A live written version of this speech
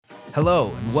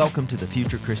Hello, and welcome to the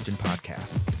Future Christian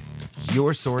Podcast,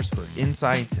 your source for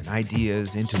insights and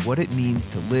ideas into what it means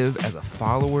to live as a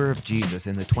follower of Jesus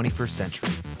in the 21st century.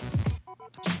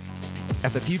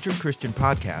 At the Future Christian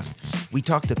Podcast, we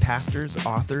talk to pastors,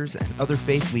 authors, and other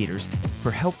faith leaders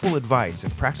for helpful advice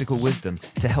and practical wisdom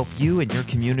to help you and your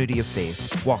community of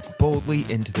faith walk boldly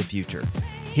into the future.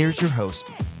 Here's your host,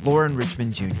 Lauren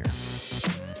Richmond Jr.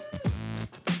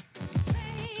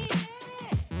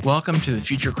 Welcome to the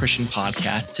Future Christian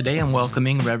Podcast. Today I'm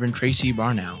welcoming Reverend Tracy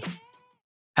Barnow.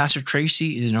 Pastor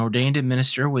Tracy is an ordained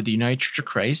minister with the United Church of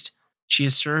Christ. She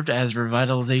has served as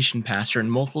revitalization pastor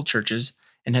in multiple churches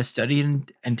and has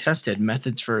studied and tested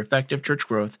methods for effective church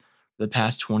growth for the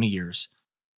past 20 years.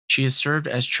 She has served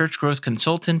as church growth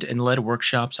consultant and led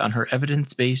workshops on her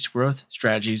evidence-based growth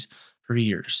strategies for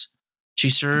years. She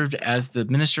served as the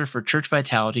minister for church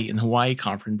vitality in the Hawaii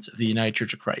Conference of the United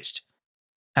Church of Christ.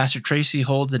 Pastor Tracy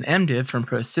holds an MDiv from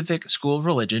Pacific School of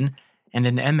Religion and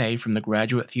an MA from the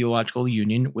Graduate Theological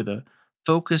Union with a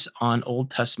focus on Old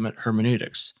Testament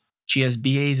hermeneutics. She has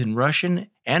BAs in Russian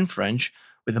and French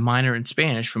with a minor in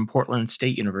Spanish from Portland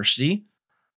State University.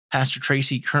 Pastor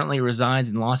Tracy currently resides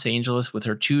in Los Angeles with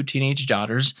her 2 teenage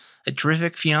daughters, a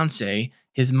terrific fiancé,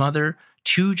 his mother,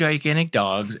 2 gigantic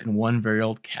dogs, and 1 very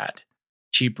old cat.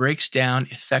 She breaks down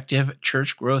effective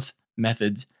church growth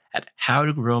methods at How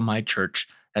to Grow My Church.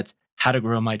 That's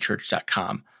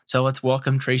howtogrowmychurch.com. So let's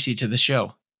welcome Tracy to the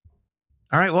show.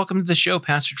 All right, welcome to the show,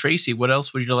 Pastor Tracy. What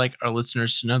else would you like our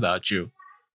listeners to know about you?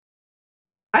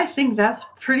 I think that's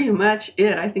pretty much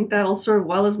it. I think that'll serve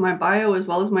well as my bio as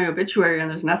well as my obituary,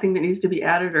 and there's nothing that needs to be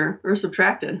added or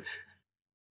subtracted.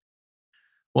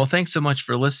 Well, thanks so much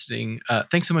for listening.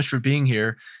 Thanks so much for being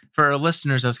here. For our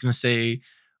listeners, I was going to say,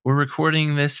 we're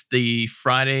recording this the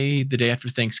Friday, the day after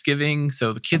Thanksgiving,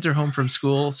 so the kids are home from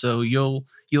school, so you'll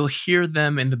hear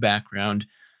them in the background.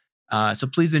 So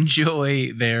please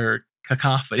enjoy their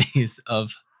cacophonies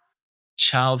of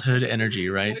childhood energy,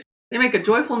 right? They make a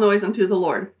joyful noise unto the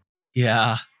Lord.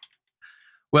 Yeah.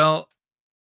 Well,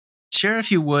 share,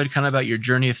 if you would, kind of about your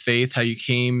journey of faith, how you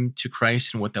came to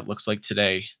Christ and what that looks like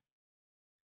today.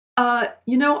 I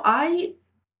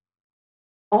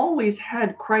always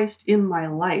had Christ in my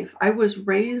life. I was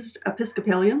raised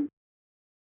Episcopalian.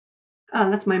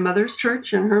 That's my mother's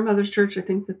church and her mother's church. I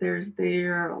think that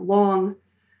they're a long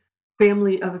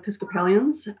family of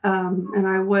Episcopalians. And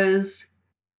I was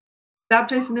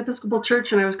baptized in the Episcopal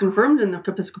Church, and I was confirmed in the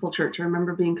Episcopal Church. I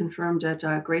remember being confirmed at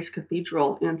Grace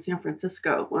Cathedral in San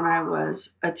Francisco when I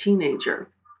was a teenager.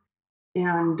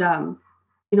 And, I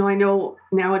know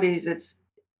nowadays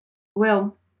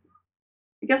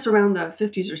I guess around the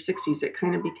 50s or 60s, it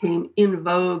kind of became in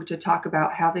vogue to talk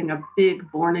about having a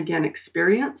big born-again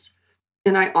experience.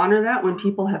 And I honor that when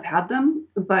people have had them.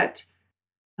 But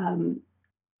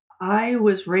I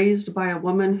was raised by a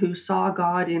woman who saw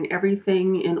God in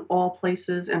everything, in all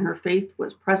places, and her faith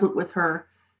was present with her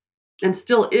and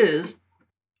still is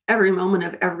every moment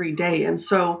of every day. And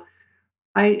so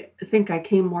I think I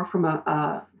came more from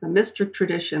the mystic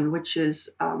tradition, which is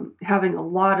having a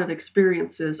lot of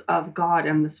experiences of God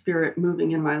and the Spirit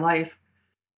moving in my life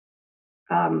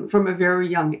from a very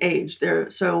young age.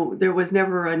 So there was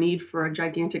never a need for a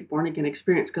gigantic born-again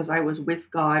experience because I was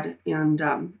with God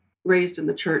and raised in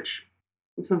the church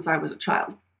since I was a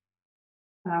child.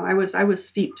 I was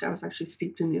steeped. I was actually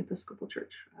steeped in the Episcopal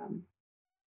Church.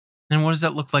 And what does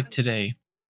that look like today?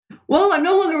 Well, I'm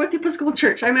no longer with the Episcopal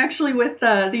Church. I'm actually with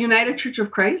the United Church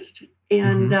of Christ.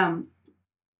 And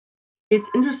it's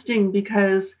interesting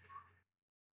because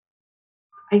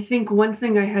I think one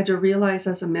thing I had to realize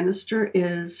as a minister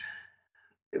is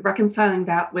reconciling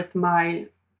that with my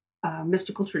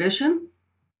mystical tradition,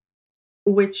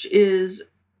 which is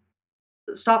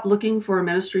stop looking for a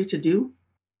ministry to do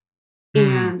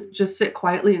and just sit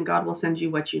quietly and God will send you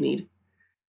what you need.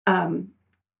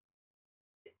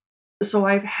 So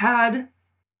I've had,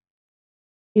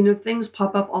 things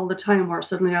pop up all the time where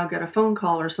suddenly I'll get a phone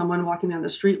call or someone walking down the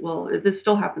street. Well, this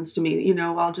still happens to me.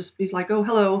 I'll just be like, oh,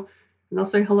 hello. And they'll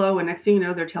say hello. And next thing you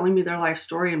know, they're telling me their life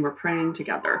story and we're praying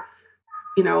together,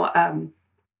 and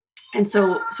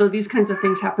so these kinds of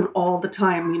things happen all the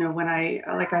time. When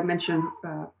like I mentioned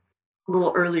a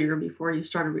little earlier before you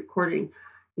started recording,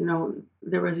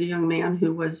 there was a young man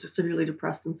who was severely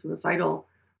depressed and suicidal.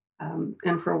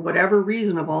 And for whatever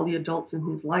reason, of all the adults in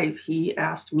his life, he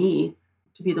asked me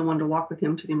to be the one to walk with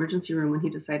him to the emergency room when he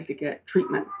decided to get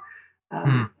treatment.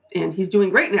 And he's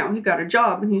doing great now. He got a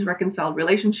job and he's reconciled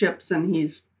relationships and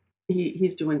he's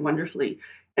doing wonderfully.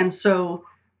 And so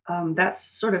that's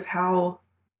sort of how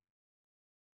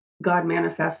God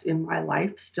manifests in my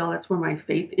life. Still, that's where my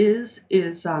faith is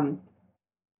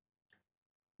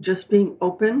just being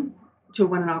open to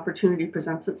when an opportunity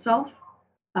presents itself,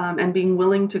 and being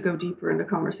willing to go deeper into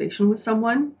conversation with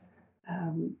someone,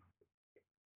 um,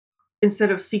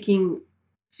 instead of seeking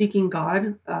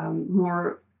God,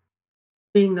 more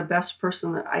being the best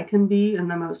person that I can be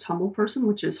and the most humble person,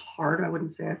 which is hard. I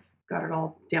wouldn't say I've got it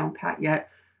all down pat yet.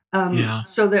 Yeah.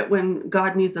 So that when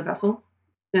God needs a vessel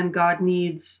and God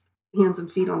needs hands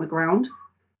and feet on the ground,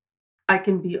 I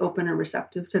can be open and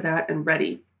receptive to that and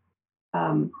ready.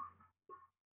 Um,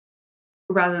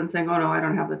 Rather than saying, "Oh no, I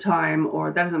don't have the time,"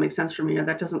 or "That doesn't make sense for me," or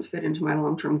 "That doesn't fit into my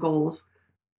long-term goals."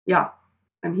 Yeah,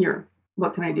 I'm here.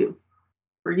 What can I do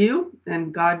for you?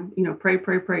 And God, pray,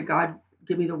 pray, pray. God,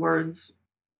 give me the words.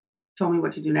 Tell me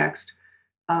what to do next.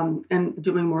 And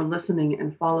doing more listening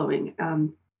and following.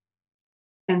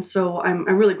 And so I'm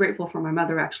really grateful for my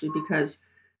mother actually, because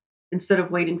instead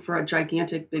of waiting for a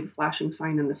gigantic, big flashing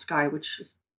sign in the sky, which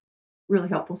is really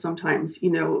helpful sometimes,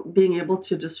 being able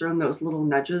to discern those little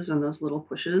nudges and those little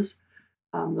pushes,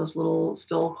 those little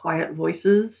still quiet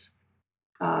voices,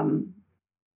 um,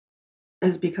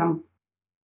 has become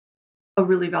a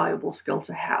really valuable skill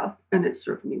to have, and it's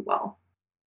served me well.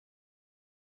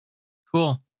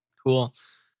 Cool. Cool.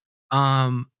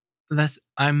 Um, that's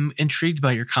I'm intrigued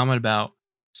by your comment about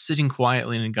sitting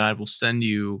quietly and God will send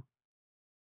you,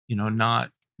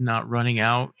 not running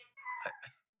out.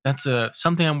 That's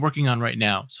something I'm working on right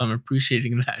now. So I'm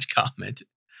appreciating that comment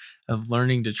of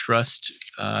learning to trust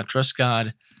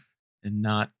God and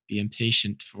not be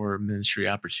impatient for ministry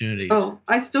opportunities. Oh,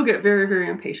 I still get very, very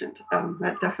impatient.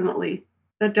 That definitely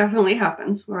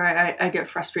happens where I get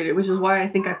frustrated, which is why I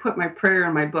think I put my prayer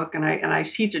in my book and I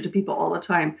teach it to people all the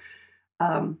time.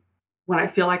 Um, when I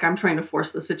feel like I'm trying to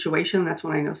force the situation, that's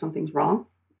when I know something's wrong,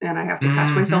 and I have to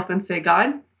catch Mhm. myself and say,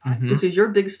 "God, Mhm. this is your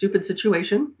big stupid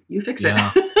situation. You fix it."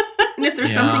 Yeah. And if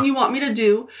there's something Yeah. you want me to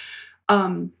do,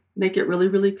 make it really,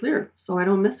 really clear so I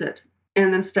don't miss it,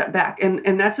 and then step back.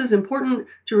 And that's as important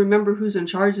to remember who's in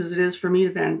charge as it is for me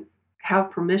to then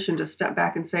have permission to step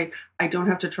back and say, I don't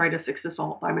have to try to fix this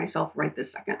all by myself right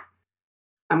this second.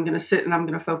 I'm going to sit and I'm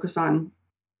going to focus on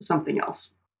something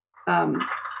else. Um,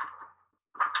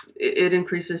 it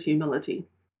increases humility.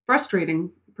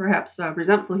 Frustrating, perhaps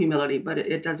resentful humility, but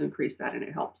it does increase that and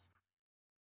it helps.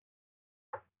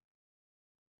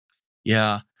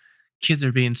 Yeah. Kids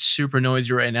are being super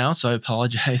noisy right now, so I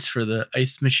apologize for the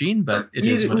ice machine, but it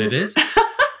is what it You is.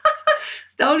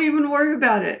 don't even worry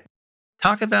about it.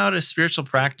 Talk about a spiritual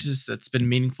practice that's been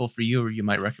meaningful for you or you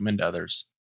might recommend to others.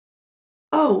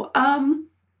 Oh,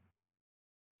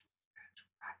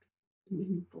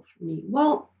 meaningful for me.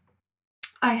 Well,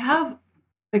 I have,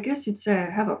 I guess you'd say I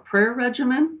have a prayer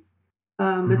regimen.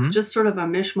 It's Mhm. just sort of a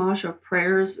mishmash of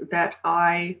prayers that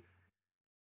I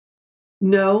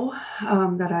know,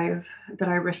 that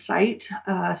I recite,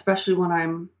 especially when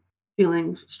I'm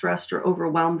feeling stressed or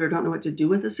overwhelmed or don't know what to do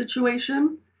with a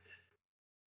situation.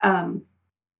 Um,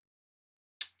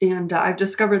 and I've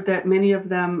discovered that many of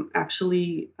them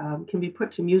actually can be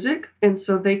put to music, and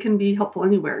so they can be helpful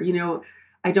anywhere.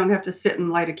 I don't have to sit and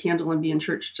light a candle and be in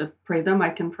church to pray them. I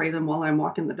can pray them while I'm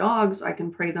walking the dogs. I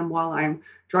can pray them while I'm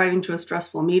driving to a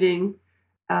stressful meeting.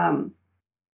 Um,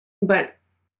 but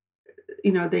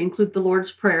they include the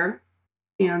Lord's Prayer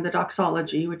and the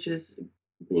doxology, which is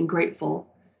being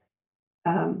grateful,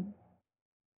 um,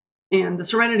 and the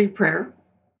Serenity Prayer,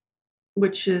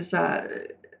 which is a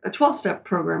 12-step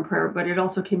program prayer, but it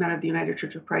also came out of the United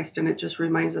Church of Christ, and it just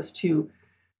reminds us to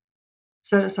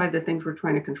set aside the things we're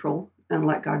trying to control and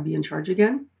let God be in charge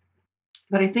again.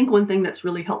 But I think one thing that's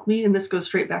really helped me, and this goes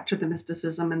straight back to the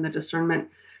mysticism and the discernment,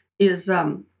 is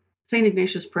St.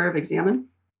 Ignatius' prayer of examen,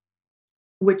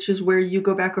 which is where you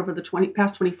go back over the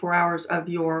past 24 hours of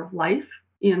your life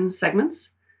in segments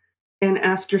and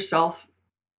ask yourself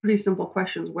pretty simple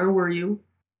questions. Where were you?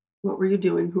 What were you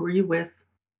doing? Who were you with?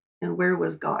 And where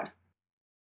was God?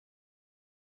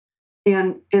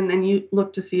 And then you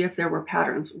look to see if there were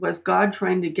patterns. Was God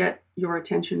trying to get your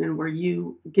attention and were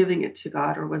you giving it to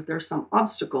God, or was there some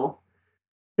obstacle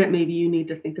that maybe you need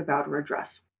to think about or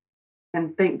address?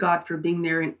 And thank God for being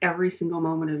there in every single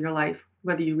moment of your life,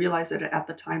 whether you realize it at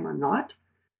the time or not.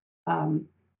 Um,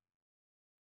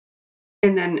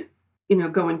 and then,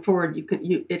 going forward,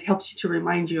 it helps you to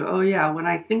remind you, oh yeah, when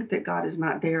I think that God is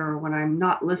not there or when I'm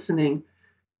not listening,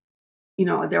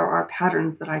 there are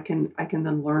patterns that I can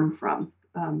then learn from.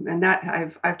 And that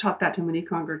I've taught that to many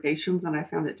congregations, and I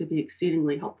found it to be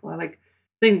exceedingly helpful. I like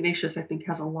St. Ignatius. I think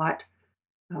has a lot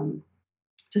um,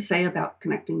 to say about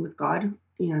connecting with God,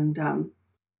 and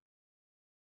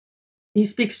he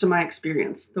speaks to my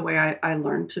experience, the way I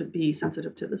learned to be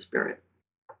sensitive to the Spirit.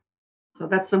 So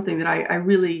that's something that I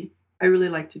really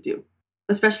like to do.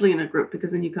 especially in a group,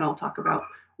 because then you can all talk about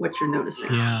what you're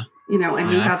noticing. Yeah. And Yeah,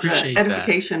 you I have the appreciate that.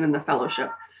 edification and the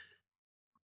fellowship.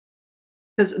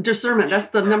 Because discernment, that's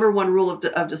the number one rule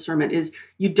of discernment, is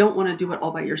you don't want to do it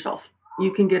all by yourself.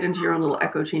 You can get into your own little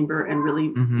echo chamber and really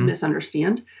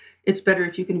misunderstand. It's better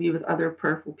if you can be with other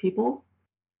prayerful people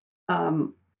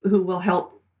who will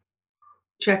help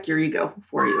check your ego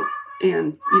for you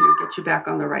and get you back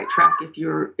on the right track if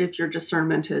your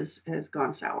discernment has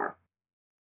gone sour.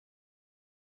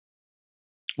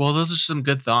 Well, those are some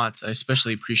good thoughts. I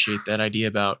especially appreciate that idea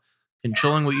about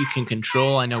controlling what you can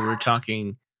control. I know we were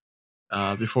talking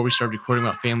before we started recording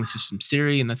about family systems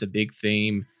theory, and that's a big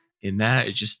theme in that.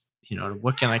 It's just,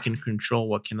 what can I can control?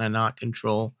 What can I not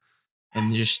control?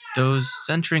 And just those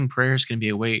centering prayers can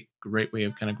be great way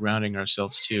of kind of grounding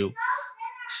ourselves too.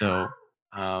 So,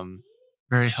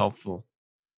 very helpful.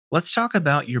 Let's talk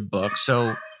about your book.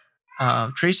 So,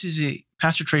 Pastor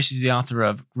Tracy's the author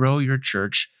of Grow Your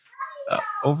Church,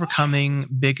 Overcoming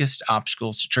Biggest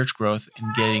Obstacles to Church Growth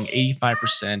and Getting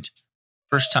 85%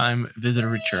 First Time Visitor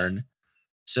Return.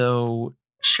 So,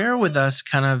 share with us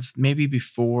kind of maybe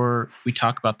before we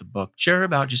talk about the book, share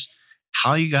about just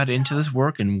how you got into this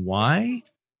work and why.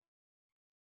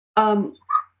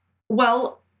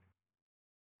 Well,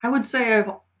 I would say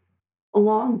I've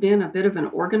long been a bit of an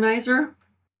organizer.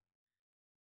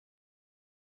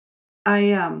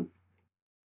 I've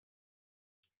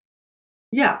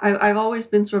always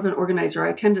been sort of an organizer.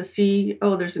 I tend to see,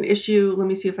 oh, there's an issue. Let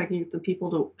me see if I can get some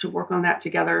people to work on that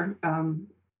together.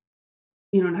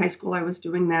 In high school, I was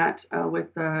doing that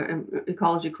with the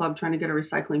ecology club, trying to get a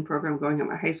recycling program going at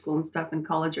my high school and stuff. In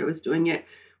college, I was doing it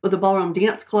with the ballroom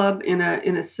dance club in a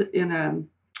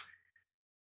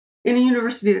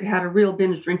university that had a real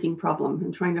binge drinking problem,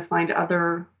 and trying to find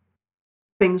other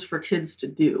things for kids to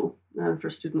do, for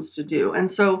students to do. And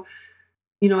so,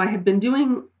 I had been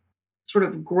doing sort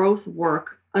of growth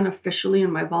work unofficially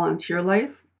in my volunteer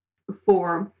life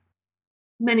for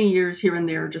many years here and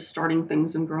there, just starting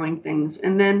things and growing things.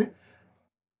 And then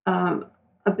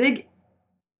a big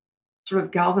sort of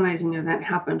galvanizing event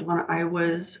happened when I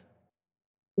was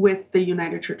with the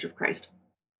United Church of Christ.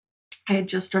 I had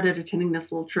just started attending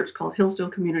this little church called Hillsdale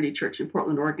Community Church in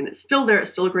Portland, Oregon. It's still there.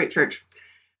 It's still a great church.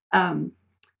 And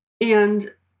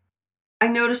I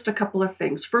noticed a couple of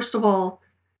things. First of all,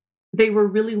 they were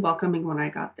really welcoming when I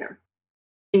got there.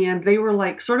 And they were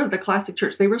like sort of the classic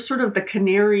church. They were sort of the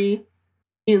canary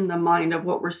in the mind of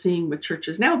what we're seeing with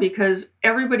churches now, because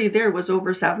everybody there was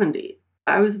over 70.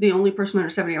 I was the only person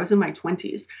under 70. I was in my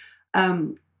 20s.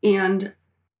 And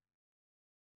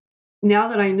now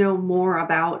that I know more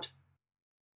about,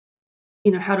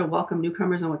 how to welcome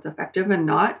newcomers and what's effective and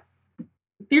not,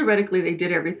 theoretically, they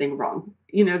did everything wrong.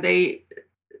 They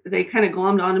kind of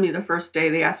glommed onto me the first day.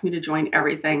 They asked me to join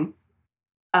everything.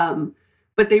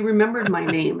 But they remembered my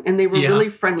name, and they were really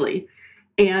friendly.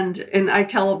 And I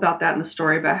tell about that in the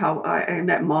story about how I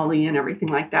met Molly and everything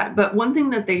like that. But one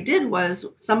thing that they did was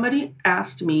somebody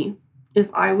asked me if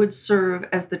I would serve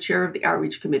as the chair of the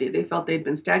outreach committee. They felt they'd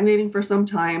been stagnating for some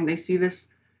time. They see this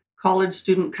college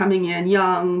student coming in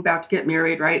young, about to get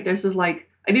married, right? This is like,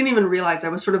 I didn't even realize I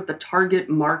was sort of the target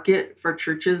market for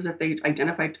churches if they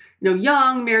identified,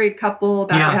 young married couple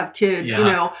about to have kids,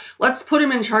 let's put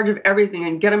them in charge of everything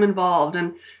and get them involved.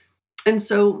 And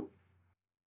so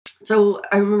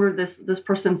I remember this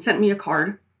person sent me a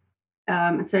card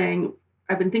and saying,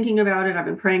 I've been thinking about it. I've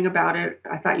been praying about it.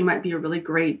 I thought you might be a really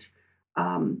great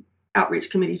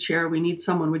outreach committee chair. We need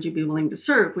someone. Would you be willing to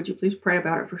serve? Would you please pray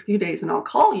about it for a few days, and I'll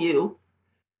call you.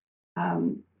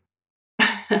 And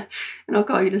I'll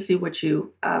call you to see what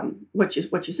you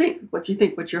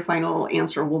think, what your final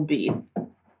answer will be.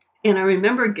 And I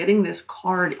remember getting this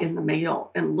card in the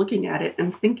mail and looking at it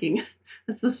and thinking,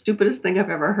 that's the stupidest thing I've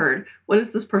ever heard. What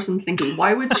is this person thinking?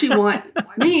 Why would she want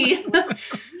me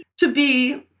to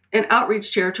be an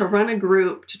outreach chair, to run a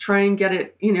group, to try and get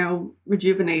it,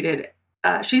 rejuvenated?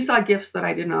 She saw gifts that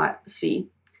I did not see.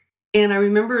 And I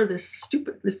remember this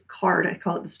card, I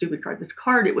call it the stupid card. This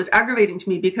card, it was aggravating to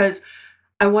me because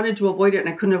I wanted to avoid it and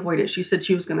I couldn't avoid it. She said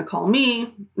she was going to call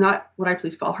me, not would I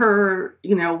please call her.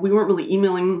 We weren't really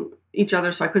emailing each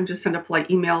other, so I couldn't just send a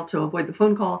polite email to avoid the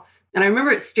phone call. And I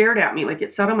remember it stared at me, like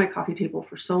it sat on my coffee table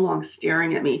for so long,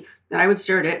 staring at me. And I would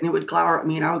stare at it and it would glower at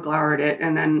me and I would glower at it.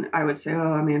 And then I would say,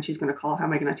 oh man, she's going to call. How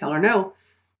am I going to tell her no?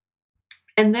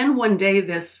 And then one day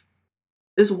this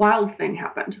wild thing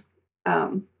happened.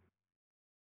 Do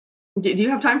you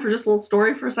have time for just a little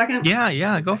story for a second?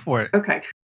 Yeah, go for it. Okay.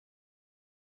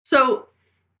 So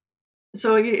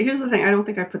here's the thing. I don't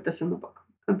think I put this in the book,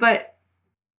 but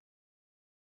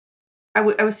I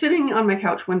was sitting on my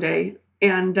couch one day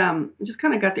And I just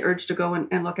kind of got the urge to go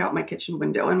and look out my kitchen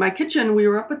window. And my kitchen, we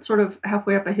were up at sort of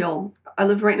halfway up a hill. I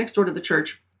lived right next door to the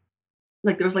church.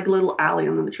 Like there was like a little alley,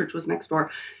 and then the church was next door.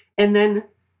 And then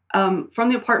from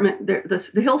the apartment,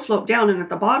 the hill sloped down, and at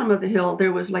the bottom of the hill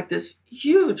there was like this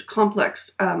huge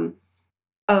complex of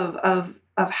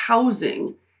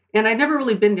housing. And I'd never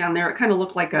really been down there. It kind of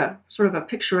looked like a sort of a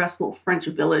picturesque little French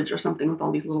village or something with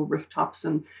all these little rooftops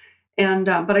and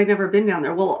but I'd never been down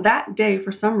there. Well, that day,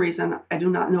 for some reason, I do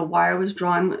not know why I was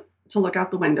drawn to look out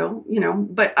the window,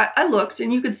 but I looked,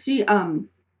 and you could see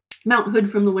Mount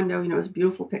Hood from the window. It was a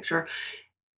beautiful picture.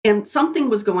 And something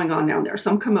was going on down there,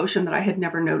 some commotion that I had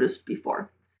never noticed before.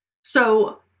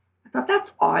 So I thought,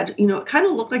 that's odd. It kind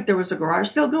of looked like there was a garage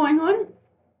sale going on.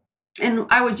 And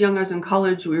I was young, I was in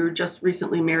college, we were just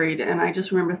recently married, and I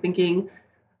just remember thinking,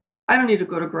 I don't need to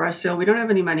go to a garage sale. We don't have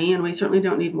any money, and we certainly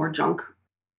don't need more junk.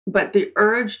 But the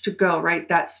urge to go, right,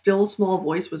 that still small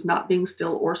voice was not being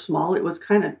still or small. It was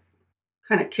kind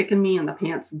of kicking me in the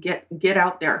pants. Get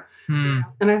out there. And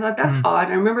I thought, that's odd.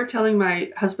 I remember telling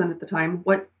my husband at the time,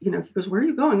 he goes, where are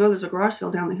you going? Oh, there's a garage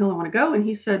sale down the hill. I want to go. And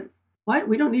he said, what?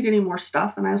 We don't need any more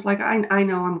stuff. And I was like, I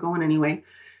know, I'm going anyway.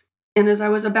 And as I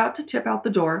was about to tip out the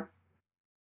door,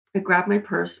 I grabbed my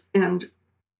purse, and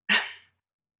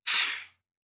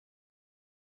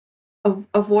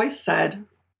a voice said,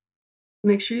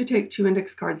 make sure you take 2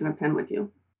 index cards and a pen with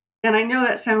you. And I know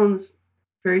that sounds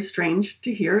very strange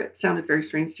to hear. It sounded very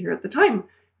strange to hear at the time.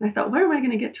 And I thought, where am I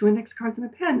going to get 2 index cards and a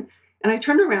pen? And I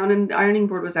turned around, and the ironing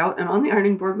board was out, and on the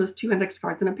ironing board was 2 index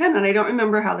cards and a pen. And I don't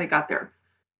remember how they got there.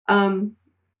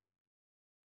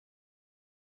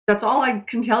 That's all I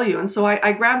can tell you. And so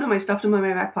I grabbed them, I stuffed them in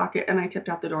my back pocket, and I tipped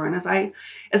out the door. And as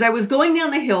I was going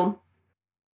down the hill,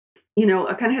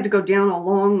 I kind of had to go down a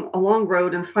long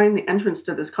road and find the entrance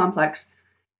to this complex.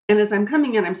 And as I'm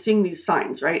coming in, I'm seeing these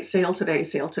signs, right? Sale today,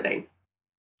 sale today.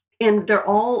 And they're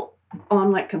all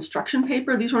on like construction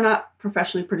paper. These were not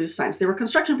professionally produced signs. They were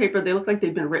construction paper. They looked like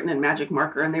they'd been written in magic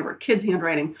marker, and they were kids'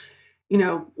 handwriting,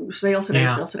 sale today,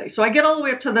 sale today. So I get all the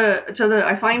way up to the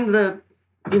I find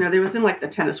they was in like the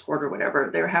tennis court or whatever.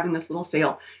 They were having this little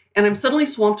sale, and I'm suddenly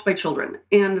swamped by children,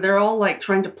 and they're all like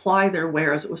trying to ply their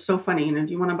wares. It was so funny. Do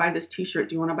you want to buy this t-shirt?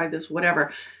 Do you want to buy this,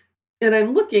 whatever? And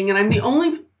I'm looking, and I'm the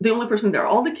only person there.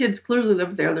 All the kids clearly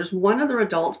lived there. There's one other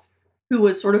adult who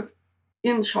was sort of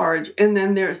in charge, and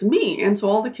then there's me. And so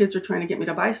all the kids are trying to get me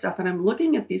to buy stuff, and I'm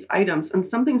looking at these items, and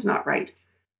something's not right.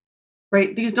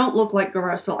 Right? These don't look like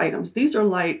garage sale items. These are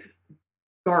like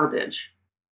garbage.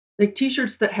 Like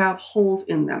t-shirts that have holes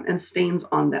in them and stains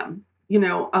on them,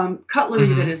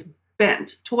 cutlery that is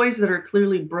bent, toys that are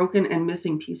clearly broken and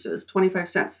missing pieces, 25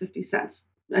 cents, 50 cents,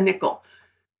 a nickel.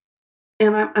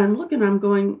 And I'm looking, I'm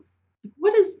going,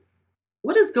 what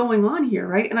is going on here,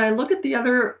 right? And I look at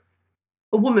a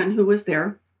woman who was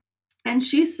there, and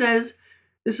she says,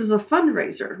 this is a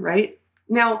fundraiser, right?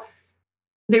 Now,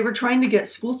 they were trying to get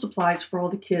school supplies for all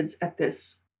the kids at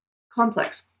this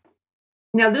complex.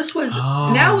 Now, this was,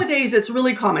 nowadays, it's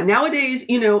really common. Nowadays,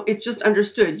 it's just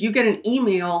understood. You get an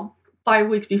email 5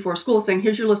 weeks before school saying,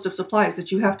 here's your list of supplies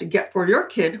that you have to get for your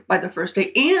kid by the first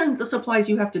day, and the supplies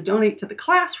you have to donate to the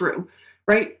classroom,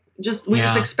 right? We just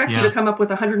expect you to come up with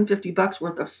 $150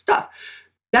 worth of stuff.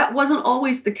 That wasn't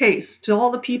always the case. To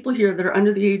all the people here that are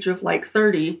under the age of like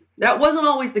 30, that wasn't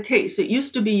always the case. It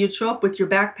used to be you'd show up with your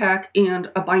backpack and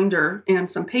a binder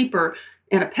and some paper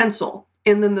and a pencil,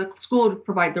 and then the school would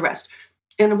provide the rest.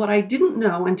 And what I didn't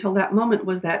know until that moment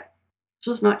was that this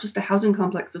was not just a housing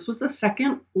complex. This was the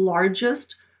second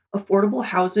largest affordable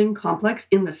housing complex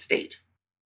in the state.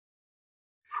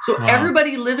 So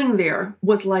everybody living there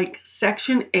was like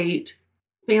Section 8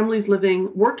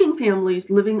 working families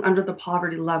living under the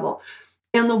poverty level.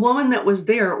 And the woman that was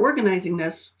there organizing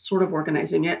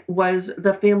it, was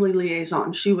the family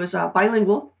liaison. She was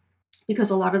bilingual because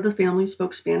a lot of the families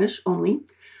spoke Spanish only.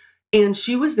 And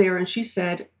she was there, and she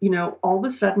said, all of a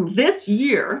sudden this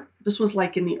year, this was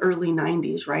like in the early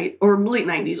 90s, right? Or late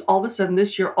 90s, all of a sudden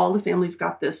this year, all the families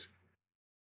got this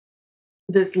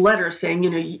letter saying,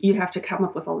 you have to come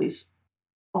up with all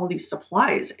these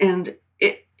supplies. And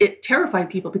it terrified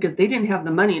people because they didn't have the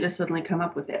money to suddenly come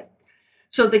up with it.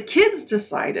 So the kids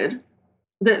decided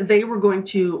that they were going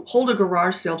to hold a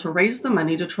garage sale to raise the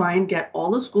money to try and get all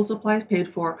the school supplies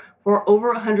paid for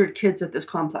over 100 kids at this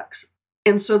complex.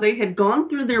 And so they had gone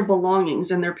through their belongings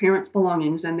and their parents'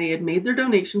 belongings, and they had made their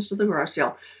donations to the garage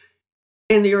sale.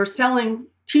 And they were selling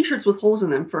t-shirts with holes in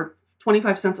them for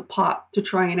 25 cents a pop to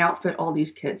try and outfit all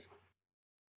these kids.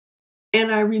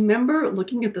 And I remember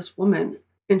looking at this woman,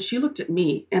 and she looked at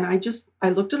me, and I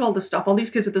looked at all the stuff. All these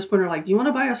kids at this point are like, do you want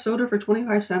to buy a soda for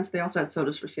 25 cents? They also had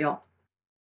sodas for sale.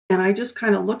 And I just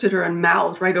kind of looked at her and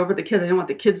mouthed right over the kids. I didn't want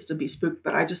the kids to be spooked,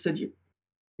 but I just said, you're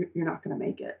not going to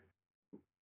make it.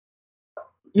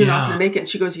 You're not going Yeah. to make it. And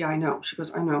she goes, yeah, I know. She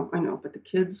goes, I know. But the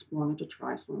kids wanted to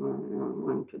try. So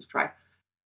when kids try.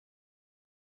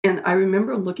 And I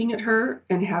remember looking at her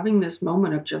and having this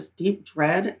moment of just deep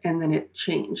dread. And then it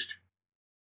changed.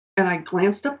 And I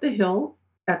glanced up the hill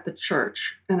at the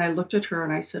church and I looked at her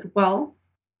and I said, well,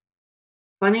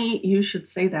 funny you should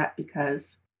say that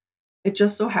because it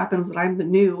just so happens that I'm the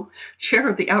new chair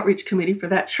of the outreach committee for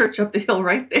that church up the hill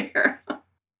right there.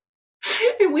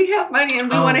 And we have money and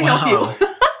we Oh, want to help you. wow.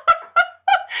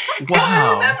 And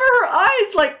I remember Wow. her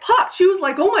eyes like popped. She was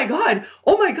like, oh my God,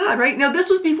 right? Now, this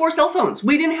was before cell phones.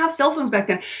 We didn't have cell phones back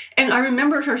then. And I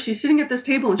remembered her, she's sitting at this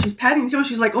table and she's patting the table.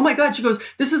 She's like, oh my God. She goes,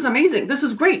 this is amazing. This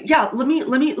is great. Yeah, let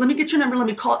me get your number.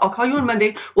 I'll call you on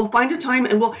Monday. We'll find a time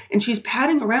and she's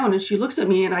patting around and she looks at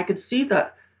me and I could see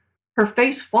that her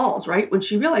face falls, right? When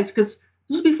she realized, because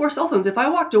this was before cell phones. If I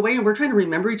walked away and we're trying to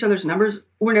remember each other's numbers,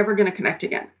 we're never going to connect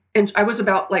again. And I was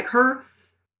about like her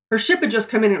ship had just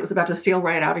come in and it was about to sail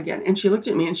right out again. And she looked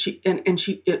at me and she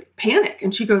panicked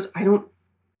and she goes, I don't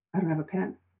have a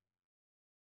pen.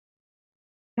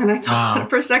 And I thought Wow.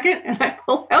 for a second and I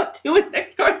pulled out 2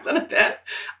 index cards and a pen.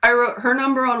 I wrote her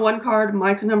number on one card,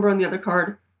 my number on the other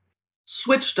card,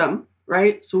 switched them,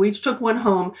 right? So we each took one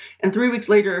home. And 3 weeks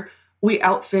later, we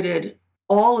outfitted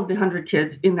all of the 100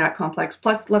 kids in that complex,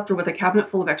 plus left her with a cabinet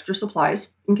full of extra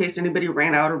supplies in case anybody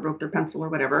ran out or broke their pencil or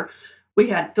whatever. We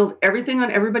had filled everything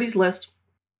on everybody's list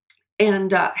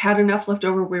and had enough left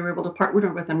over. We were able to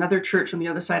partner with another church on the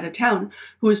other side of town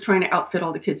who was trying to outfit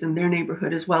all the kids in their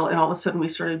neighborhood as well. And all of a sudden we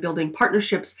started building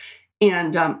partnerships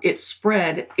and it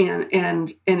spread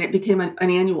and it became an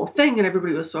annual thing and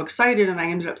everybody was so excited. And I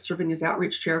ended up serving as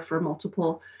outreach chair for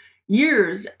multiple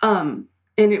years. And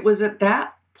it was at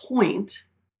that point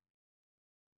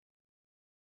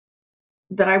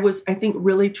that I was, I think,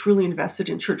 really truly invested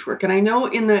in church work. And I know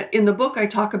in the book I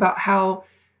talk about how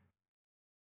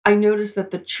I noticed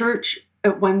that the church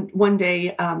at one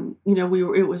day,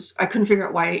 I couldn't figure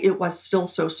out why it was still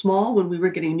so small when we were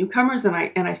getting newcomers, and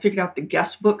I figured out the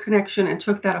guest book connection and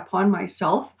took that upon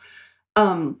myself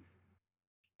um,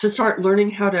 to start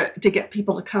learning how to get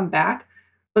people to come back.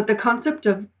 But the concept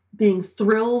of being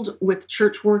thrilled with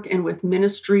church work and with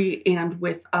ministry and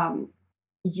with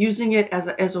using it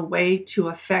as a way to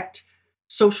affect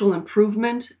social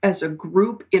improvement as a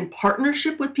group in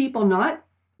partnership with people, not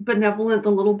benevolent,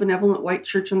 the little benevolent white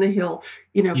church on the hill,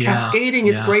 Yeah. cascading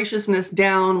its Yeah. graciousness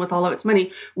down with all of its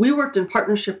money. We worked in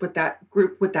partnership with that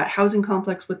group, with that housing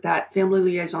complex, with that family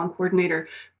liaison coordinator,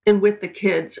 and with the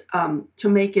kids to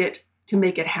make it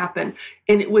happen.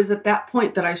 And it was at that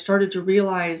point that I started to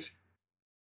realize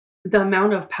the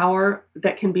amount of power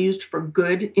that can be used for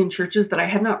good in churches that I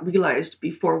had not realized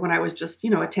before when I was just,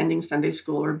 attending Sunday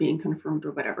school or being confirmed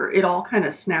or whatever. It all kind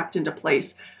of snapped into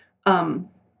place. Um,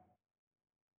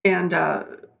 and I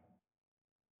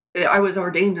was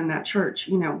ordained in that church,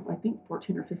 I think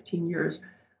 14 or 15 years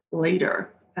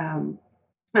later. And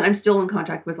I'm still in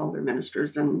contact with all their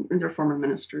ministers and their former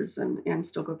ministers and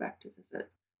still go back to visit.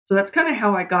 So that's kind of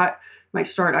how I got my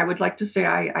start. I would like to say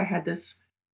I had this,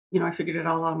 I figured it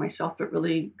all out myself, but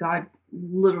really God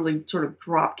literally sort of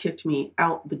drop kicked me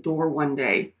out the door one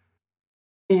day.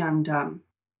 And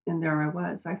there I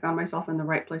was. I found myself in the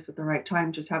right place at the right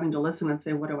time, just having to listen and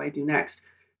say, what do I do next?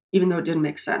 Even though it didn't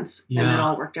make sense and it Yeah.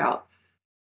 all worked out.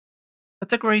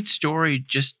 That's a great story.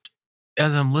 Just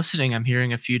as I'm listening, I'm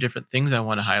hearing a few different things I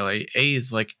want to highlight.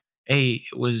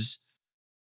 It was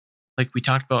like we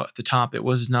talked about at the top, it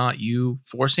was not you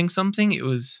forcing something, it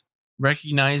was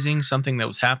recognizing something that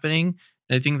was happening.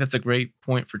 And I think that's a great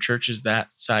point for churches that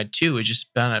side too, is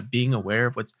just kind of being aware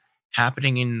of what's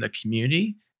happening in the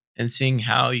community and seeing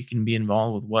how you can be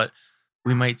involved with what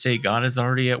we might say God is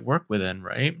already at work within,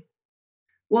 right?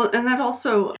 Well, and that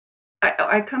also,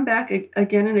 I come back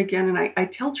again and again, and I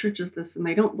tell churches this, and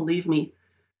they don't believe me.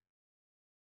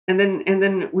 And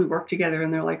then we work together,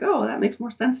 and they're like, "Oh, that makes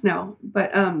more sense now."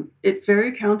 But it's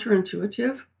very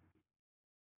counterintuitive.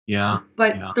 Yeah.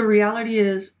 But Yeah. the reality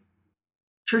is,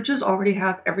 churches already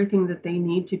have everything that they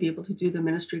need to be able to do the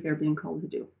ministry they're being called to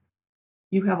do.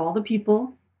 You have all the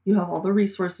people, you have all the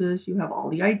resources, you have all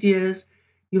the ideas,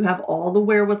 you have all the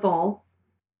wherewithal.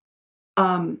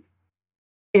 Um,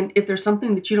 and if there's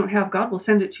something that you don't have, God will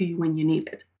send it to you when you need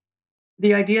it.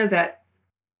 The idea that,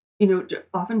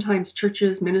 oftentimes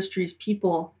churches, ministries,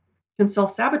 people can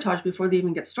self sabotage before they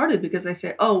even get started because they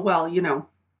say, oh, well,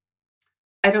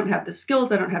 I don't have the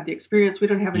skills, I don't have the experience, we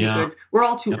don't have any Yeah. good, we're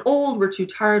all too Yep. old, we're too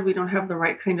tired, we don't have the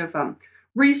right kind of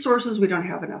resources. We don't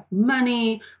have enough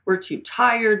money. We're too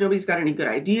tired. Nobody's got any good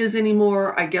ideas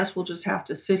anymore. I guess we'll just have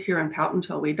to sit here and pout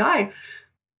until we die.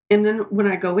 And then when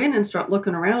I go in and start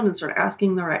looking around and start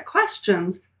asking the right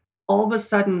questions, all of a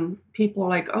sudden people are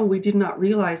like, oh, we did not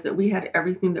realize that we had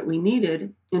everything that we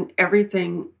needed, and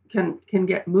everything can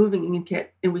get moving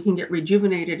and we can get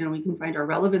rejuvenated, and we can find our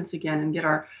relevance again and get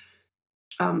our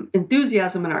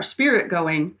enthusiasm and our spirit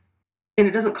going. And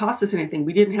it doesn't cost us anything.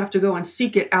 We didn't have to go and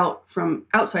seek it out from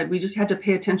outside. We just had to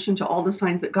pay attention to all the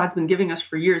signs that God's been giving us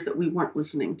for years that we weren't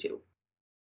listening to.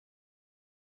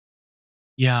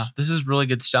 Yeah, this is really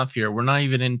good stuff here. We're not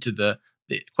even into the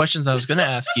questions I was going to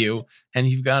ask you, and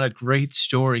you've got a great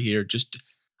story here. Just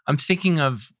I'm thinking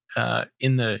of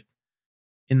in the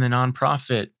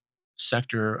nonprofit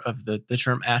sector of the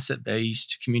term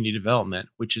asset-based community development,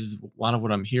 which is a lot of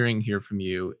what I'm hearing here from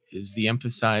you, is the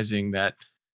emphasizing that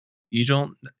you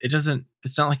don't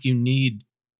it's not like you need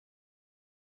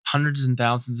hundreds and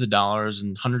thousands of dollars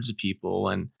and hundreds of people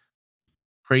and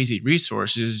crazy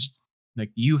resources.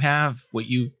 Like, you have what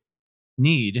you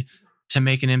need to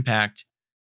make an impact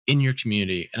in your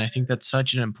community. And I think that's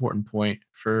such an important point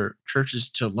for churches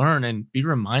to learn and be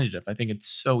reminded of. I think it's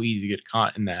so easy to get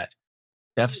caught in that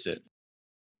deficit.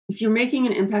 If you're making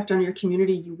an impact on your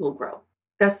community, you will grow.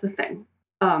 That's the thing.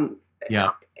 Um,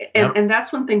 Yeah. and Yep. and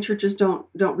that's one thing churches don't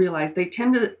realize. They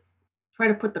tend to try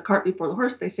to put the cart before the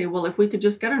horse. They say, well, if we could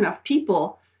just get enough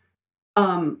people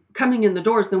coming in the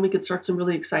doors, then we could start some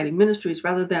really exciting ministries,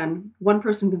 rather than one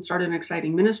person can start an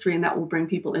exciting ministry and that will bring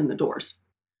people in the doors.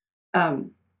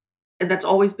 Um, and that's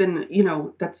always been,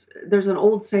 there's an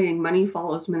old saying, money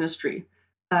follows ministry.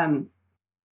 Um,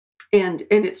 and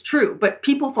it's true, but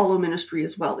people follow ministry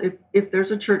as well. If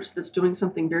there's a church that's doing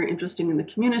something very interesting in the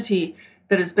community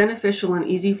that is beneficial and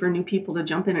easy for new people to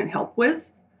jump in and help with,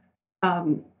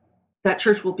 um, that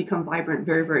church will become vibrant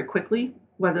very, very quickly,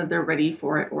 whether they're ready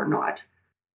for it or not.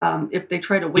 If they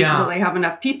try to wait until Yeah. they have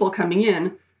enough people coming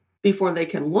in before they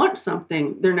can launch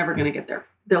something, they're never going to get there.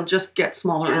 They'll just get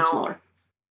smaller and smaller.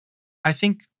 I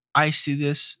think I see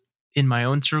this in my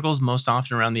own circles most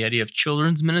often around the idea of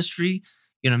children's ministry.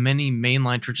 Many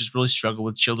mainline churches really struggle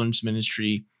with children's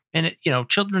ministry. And,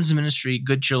 children's ministry,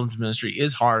 good children's ministry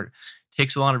is hard,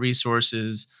 takes a lot of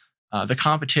resources. The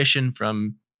competition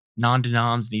from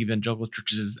non-denoms and evangelical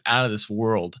churches is out of this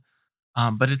world.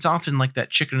 But it's often like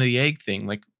that chicken or the egg thing.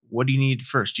 Like, what do you need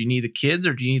first? Do you need the kids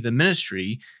or do you need the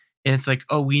ministry? And it's like,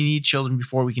 oh, we need children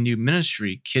before we can do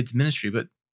kids ministry. But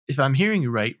if I'm hearing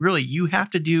you right, really, you have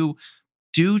to do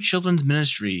children's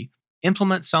ministry,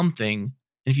 implement something,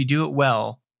 and if you do it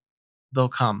well, they'll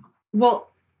come. Well,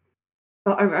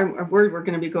 I'm worried we're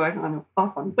going to be going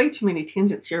off on way too many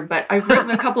tangents here, but I've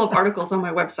written a couple of articles on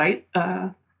my website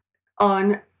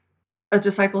on a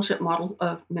discipleship model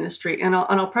of ministry. And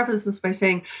I'll preface this by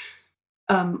saying,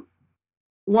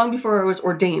 long before I was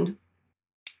ordained,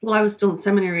 while I was still in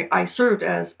seminary, I served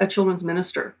as a children's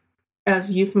minister,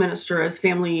 as youth minister, as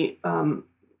family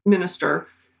minister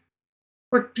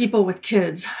for people with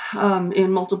kids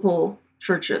in multiple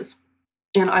churches.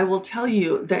 And I will tell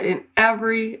you that in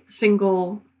every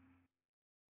single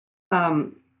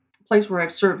place where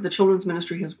I've served, the children's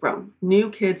ministry has grown. New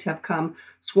kids have come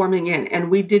swarming in, and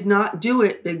we did not do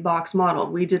it big box model.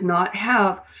 We did not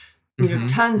have,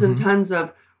 tons and tons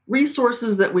of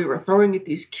resources that we were throwing at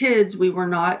these kids. We were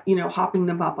not, hopping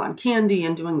them up on candy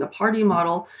and doing the party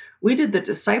model. We did the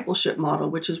discipleship model,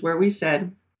 which is where we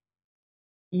said,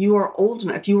 you are old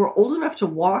enough. If you are old enough to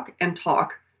walk and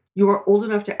talk, you are old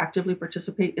enough to actively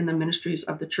participate in the ministries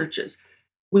of the churches.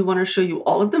 We want to show you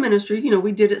all of the ministries.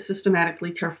 We did it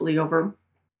systematically, carefully over,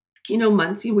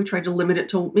 months. We tried to limit it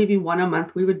to maybe one a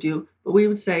month we would do, but we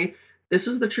would say, this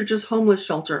is the church's homeless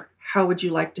shelter. How would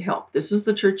you like to help? This is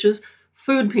the church's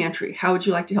food pantry. How would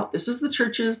you like to help? This is the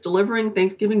church's delivering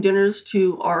Thanksgiving dinners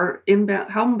to our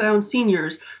homebound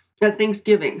seniors at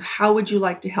Thanksgiving. How would you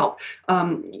like to help?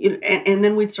 And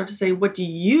then we'd start to say, what do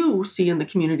you see in the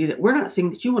community that we're not seeing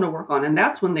that you want to work on? And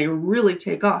that's when they really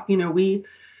take off.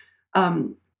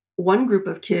 One group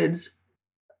of kids,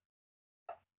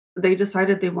 they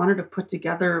decided they wanted to put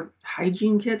together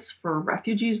hygiene kits for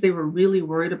refugees. They were really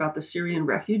worried about the Syrian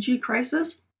refugee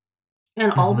crisis.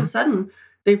 And all of a sudden,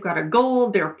 they've got a goal.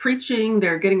 They're preaching.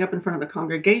 They're getting up in front of the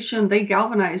congregation. They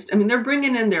galvanized. They're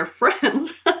bringing in their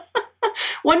friends.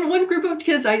 One group of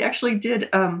kids I actually did.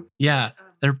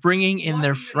 They're bringing in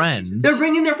their friends. They're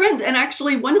bringing their friends. And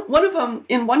actually, one of them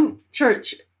in one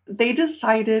church, they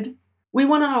decided, we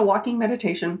went on a walking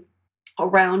meditation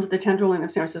around the Tenderloin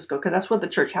of San Francisco, because that's where the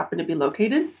church happened to be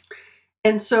located.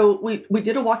 And so we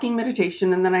did a walking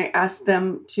meditation, and then I asked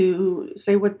them to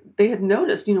say what they had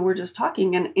noticed. We're just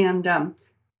talking, and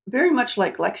very much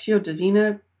like Lectio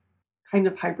Divina kind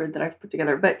of hybrid that I've put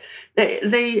together. But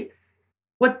they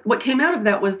what came out of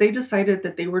that was they decided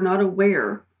that they were not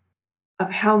aware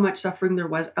of how much suffering there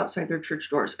was outside their church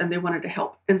doors, and they wanted to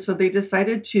help. And so they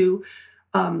decided to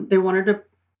they wanted to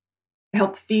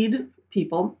help feed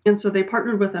people, and so they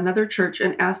partnered with another church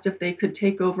and asked if they could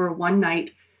take over one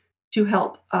night to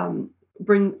help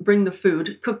bring the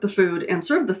food, cook the food, and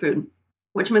serve the food,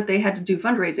 which meant they had to do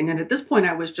fundraising. And at this point,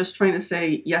 I was just trying to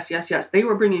say yes, yes, yes. They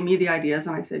were bringing me the ideas,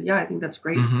 and I said, yeah, I think that's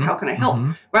great. Mm-hmm. How can I help?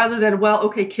 Mm-hmm. Rather than, well,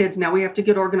 okay, kids, now we have to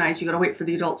get organized. You got to wait for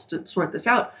the adults to sort this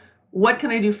out. What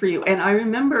can I do for you? And I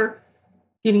remember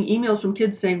getting emails from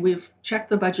kids saying, we've checked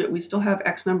the budget. We still have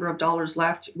X number of dollars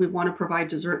left. We want to provide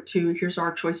dessert too. Here's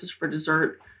our choices for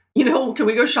dessert. Can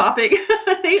we go shopping?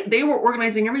 They were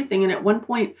organizing everything. And at one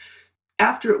point,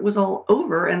 after it was all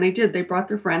over, and they brought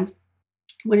their friends,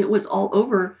 when it was all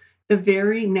over, the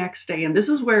very next day, and this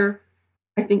is where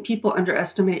I think people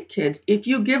underestimate kids. If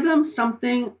you give them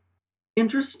something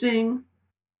interesting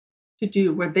to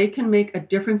do where they can make a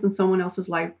difference in someone else's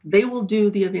life, they will do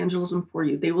the evangelism for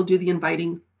you. They will do the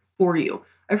inviting for you.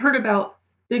 I've heard about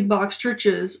big box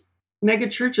churches, mega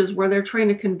churches, where they're trying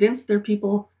to convince their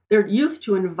people, their youth,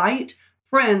 to invite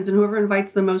friends, and whoever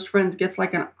invites the most friends gets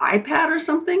like an iPad or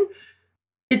something.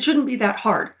 It shouldn't be that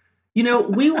hard.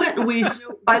 We went and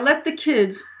I let the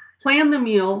kids plan the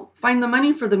meal, find the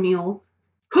money for the meal,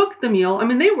 cook the meal. I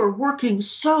mean, they were working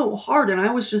so hard, and I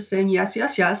was just saying yes,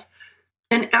 yes, yes.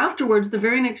 And afterwards, the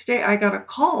very next day, I got a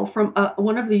call from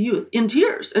one of the youth in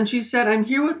tears. And she said, I'm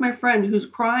here with my friend who's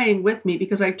crying with me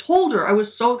because I told her, I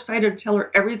was so excited to tell her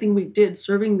everything we did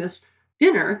serving this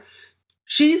dinner.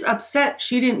 She's upset.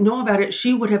 She didn't know about it.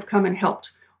 She would have come and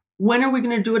helped. When are we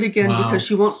going to do it again? Wow. Because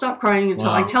she won't stop crying until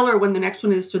I tell her when the next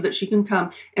one is, so that she can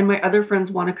come. And my other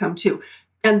friends want to come too.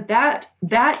 And that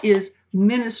is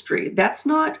ministry. That's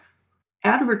not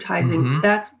advertising. Mm-hmm.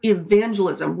 That's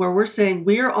evangelism, where we're saying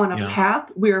we are on a path.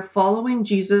 We are following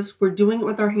Jesus. We're doing it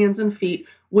with our hands and feet.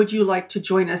 Would you like to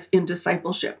join us in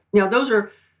discipleship? Now, those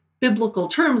are biblical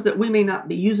terms that we may not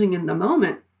be using in the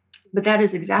moment, but that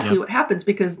is exactly what happens,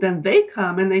 because then they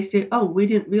come and they say, oh, we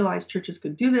didn't realize churches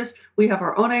could do this. We have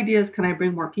our own ideas. Can I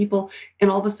bring more people? And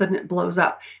all of a sudden it blows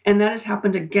up. And that has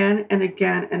happened again and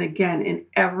again and again in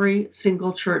every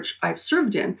single church I've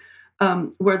served in,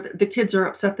 where the kids are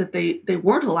upset that they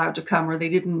weren't allowed to come or they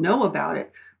didn't know about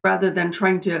it, rather than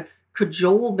trying to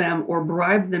cajole them or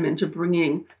bribe them into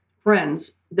bringing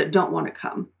friends that don't want to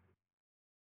come.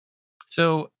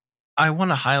 So I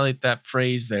want to highlight that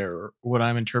phrase there. What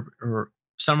I'm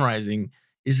summarizing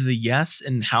is the yes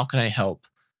and how can I help.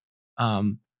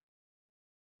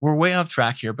 We're way off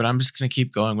track here, but I'm just going to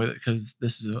keep going with it because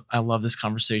I love this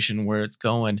conversation where it's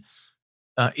going.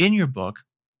 In your book,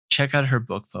 check out her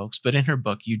book, folks. But in her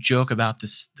book, you joke about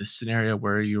this scenario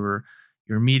where you're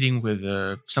meeting with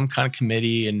some kind of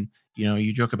committee, and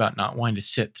you joke about not wanting to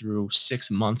sit through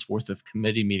 6 months worth of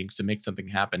committee meetings to make something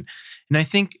happen. And I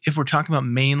think if we're talking about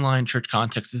mainline church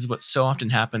context, this is what so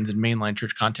often happens in mainline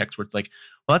church context, where it's like,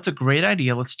 well, that's a great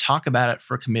idea. Let's talk about it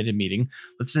for a committee meeting.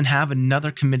 Let's then have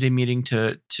another committee meeting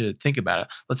to think about it.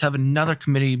 Let's have another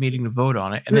committee meeting to vote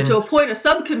on it. And then to appoint a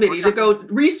subcommittee to go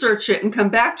research it and come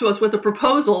back to us with a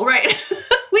proposal, right?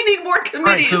 We need more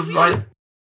committees. Right, so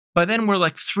by then we're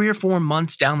like 3 or 4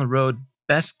 months down the road,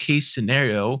 best case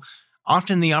scenario.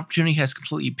 Often the opportunity has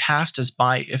completely passed us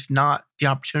by. If not the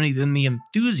opportunity, then the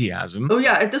enthusiasm. Oh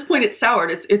yeah, at this point it's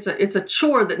soured. It's a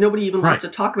chore that nobody even wants to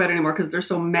talk about anymore because they're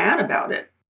so mad about it.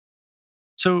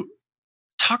 So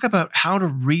talk about how to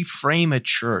reframe a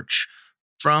church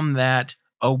from that,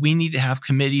 oh, we need to have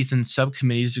committees and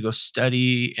subcommittees to go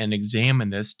study and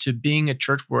examine this, to being a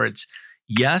church where it's,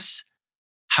 yes,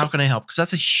 how can I help? Because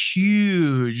that's a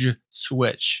huge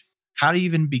switch. How do you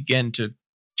even begin to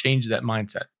change that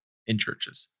mindset in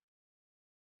churches?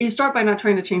 You start by not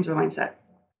trying to change the mindset.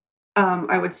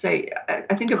 I would say,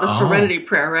 I think of the serenity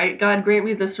prayer, right? God, grant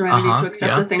me the serenity to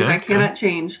accept the things I cannot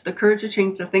change, the courage to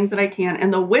change the things that I can,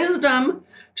 and the wisdom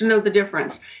to know the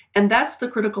difference. And that's the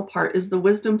critical part, is the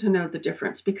wisdom to know the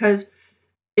difference. Because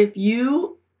if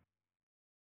you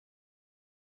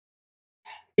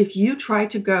try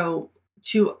to go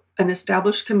to an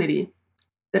established committee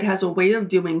that has a way of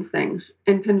doing things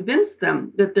and convince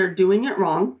them that they're doing it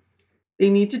wrong, they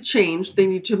need to change, they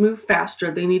need to move faster,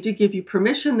 they need to give you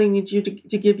permission, they need you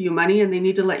to give you money, and they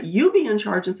need to let you be in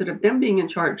charge instead of them being in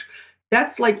charge.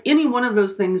 That's like, any one of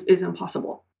those things is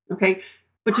impossible, okay?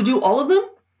 But to do all of them,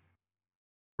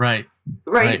 right?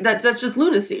 That's just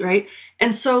lunacy, right?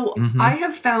 And so I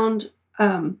have found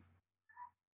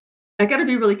I got to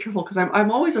be really careful because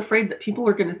I'm always afraid that people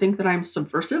are going to think that I'm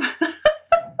subversive.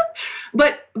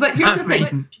 but here's the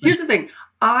thing. Here's the thing.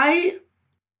 I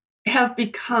have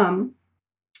become.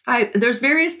 There's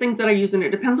various things that I use, and it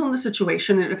depends on the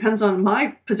situation. It depends on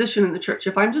my position in the church.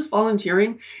 If I'm just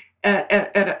volunteering at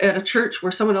a church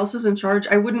where someone else is in charge,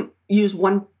 I wouldn't use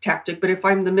one tactic. But if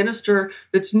I'm the minister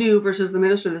that's new versus the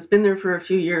minister that's been there for a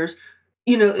few years,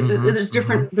 there's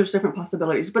different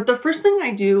possibilities. But the first thing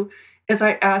I do is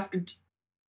I ask,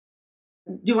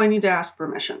 do I need to ask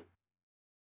permission?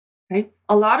 Okay.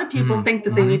 A lot of people think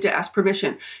that they need to ask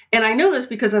permission. And I know this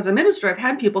because as a minister, I've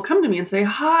had people come to me and say,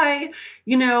 hi,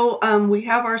 we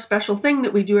have our special thing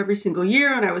that we do every single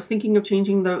year. And I was thinking of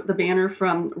changing the banner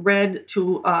from red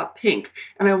to pink.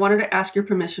 And I wanted to ask your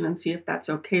permission and see if that's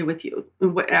okay with you.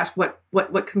 And ask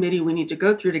what committee we need to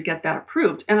go through to get that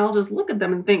approved. And I'll just look at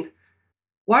them and think,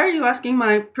 why are you asking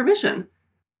my permission?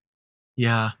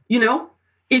 Yeah.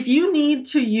 If you need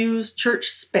to use church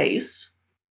space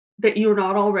that you're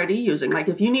not already using, like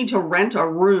if you need to rent a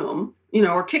room,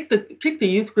 or kick the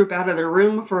youth group out of their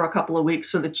room for a couple of weeks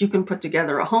so that you can put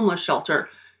together a homeless shelter,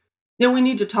 then we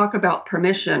need to talk about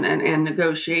permission and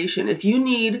negotiation. If you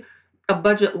need a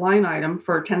budget line item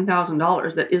for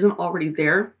 $10,000 that isn't already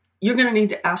there, you're going to need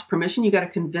to ask permission. You got to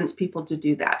convince people to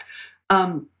do that.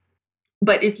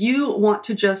 But if you want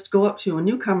to just go up to a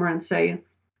newcomer and say,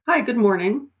 hi, good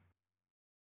morning,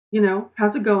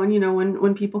 how's it going?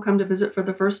 When people come to visit for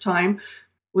the first time,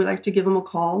 we like to give them a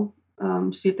call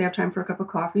to see if they have time for a cup of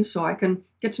coffee so I can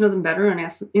get to know them better and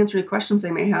answer any questions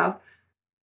they may have.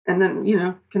 And then,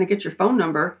 can I get your phone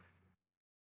number?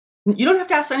 You don't have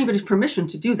to ask anybody's permission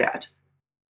to do that.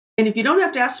 And if you don't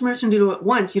have to ask permission to do it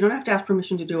once, you don't have to ask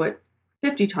permission to do it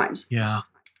 50 times. Yeah.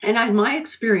 And in my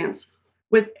experience,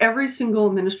 with every single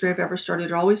ministry I've ever started,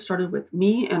 it always started with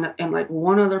me and like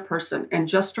one other person and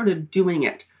just started doing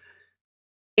it.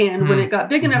 And when it got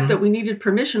big enough that we needed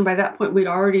permission, by that point, we'd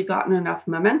already gotten enough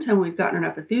momentum, we'd gotten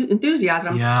enough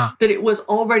enthusiasm that it was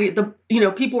already,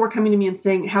 people were coming to me and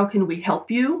saying, how can we help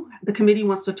you? The committee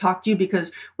wants to talk to you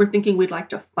because we're thinking we'd like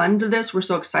to fund this. We're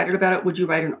so excited about it. Would you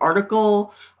write an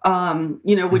article?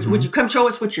 Would you come show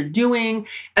us what you're doing?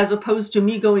 As opposed to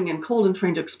me going in cold and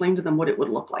trying to explain to them what it would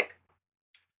look like.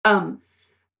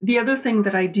 The other thing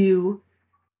that I do,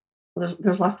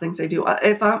 there's lots of things I do.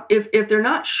 If they're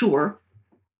not sure,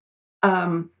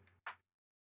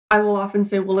 I will often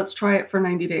say, well, let's try it for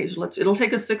 90 days. It'll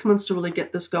take us 6 months to really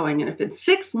get this going. And if it's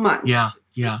 6 months,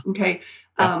 okay,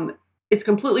 it's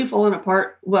completely fallen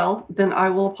apart, well, then I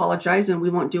will apologize and we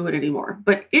won't do it anymore.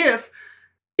 But if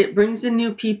it brings in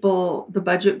new people, the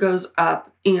budget goes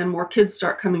up and more kids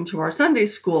start coming to our Sunday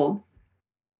school,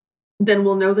 then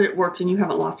we'll know that it worked and you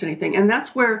haven't lost anything. And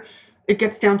that's where it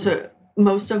gets down to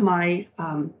most of my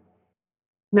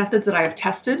methods that I have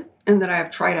tested and that I have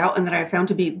tried out and that I have found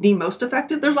to be the most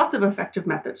effective. There's lots of effective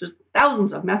methods. There's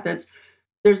thousands of methods.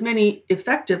 There's many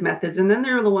effective methods. And then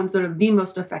there are the ones that are the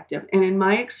most effective. And in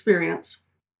my experience,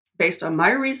 based on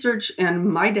my research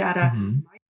and my data,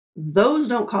 those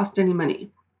don't cost any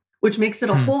money, which makes it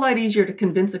a whole lot easier to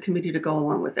convince a committee to go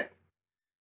along with it.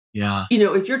 Yeah.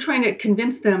 If you're trying to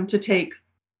convince them to take,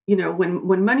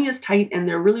 when money is tight and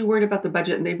they're really worried about the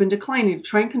budget and they've been declining, to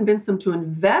try and convince them to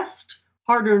invest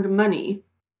hard-earned money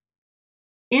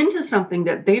into something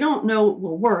that they don't know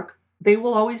will work, they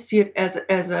will always see it as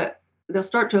they'll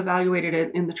start to evaluate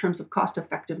it in the terms of cost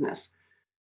effectiveness.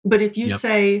 But if you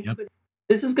say,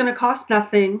 this is going to cost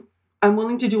nothing, I'm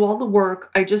willing to do all the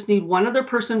work, I just need one other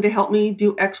person to help me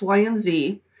do X, Y, and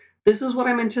Z, this is what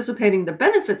I'm anticipating the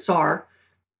benefits are,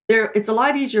 it's a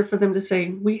lot easier for them to say,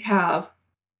 we have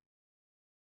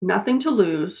nothing to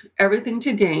lose, everything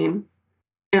to gain,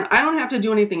 and I don't have to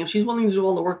do anything. If she's willing to do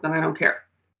all the work, then I don't care,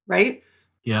 right?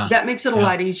 Yeah. That makes it a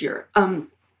lot easier.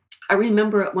 I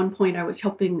remember at one point I was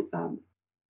helping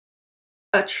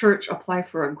a church apply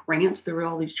for a grant. There were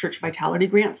all these church vitality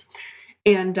grants.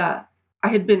 And I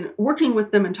had been working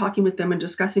with them and talking with them and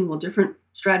discussing, different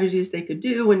strategies they could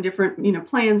do and different,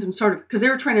 plans and sort of, because they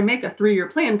were trying to make a 3-year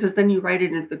plan because then you write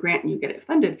it into the grant and you get it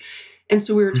funded. And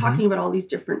so we were talking about all these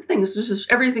different things. This is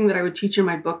everything that I would teach in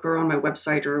my book or on my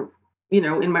website or,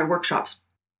 in my workshops.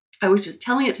 I was just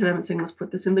telling it to them and saying, let's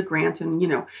put this in the grant. And,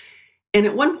 and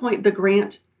at one point the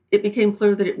grant, it became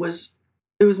clear that it was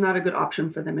not a good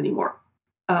option for them anymore.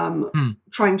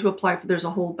 Trying to apply for, there's a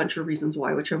whole bunch of reasons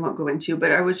why, which I won't go into,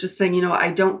 but I was just saying,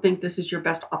 I don't think this is your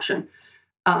best option.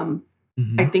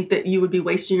 I think that you would be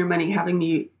wasting your money having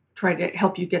me try to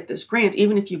help you get this grant.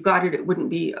 Even if you got it, it wouldn't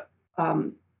be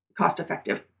cost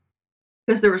effective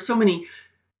because there were so many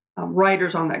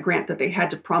riders on that grant that they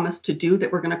had to promise to do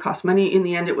that were going to cost money. In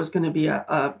the end, it was going to be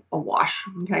a wash.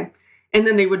 Okay. And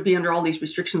then they would be under all these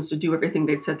restrictions to do everything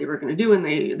they'd said they were going to do, and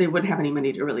they wouldn't have any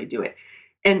money to really do it.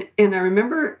 And I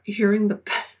remember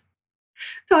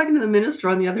talking to the minister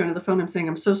on the other end of the phone. I'm saying,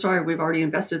 I'm so sorry, we've already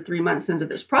invested 3 months into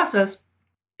this process,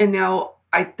 and now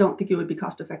I don't think it would be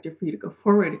cost effective for you to go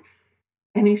forward.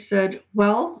 And he said,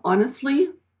 well, honestly,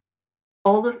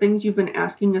 all the things you've been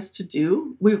asking us to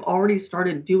do, we've already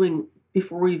started doing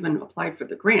before we even applied for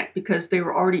the grant, because they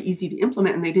were already easy to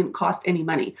implement and they didn't cost any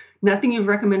money. Nothing you've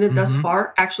recommended thus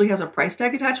far actually has a price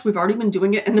tag attached. We've already been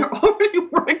doing it and they're already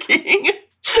working.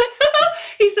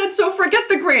 He said, so forget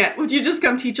the grant. Would you just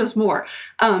come teach us more?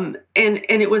 And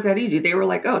it was that easy. They were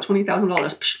like, oh,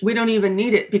 $20,000. We don't even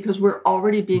need it because we're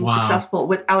already being successful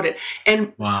without it.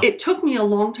 And it took me a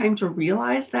long time to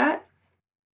realize that.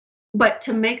 But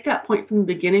to make that point from the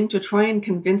beginning, to try and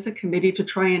convince a committee, to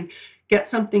try and get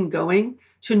something going,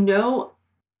 to know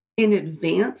in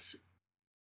advance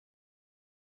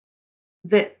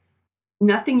that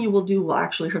nothing you will do will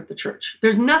actually hurt the church.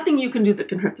 There's nothing you can do that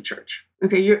can hurt the church.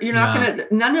 Okay, you're not going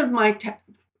to, none of my,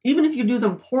 even if you do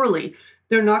them poorly,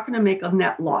 they're not going to make a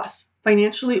net loss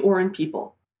financially or in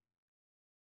people.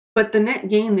 But the net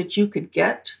gain that you could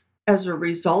get as a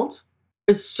result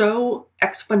is so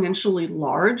exponentially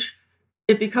large,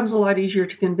 it becomes a lot easier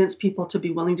to convince people to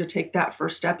be willing to take that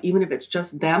first step, even if it's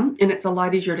just them. And it's a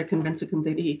lot easier to convince a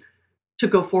committee to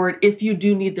go forward if you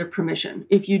do need their permission,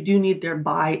 if you do need their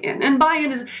buy-in. And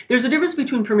buy-in is, there's a difference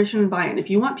between permission and buy-in. If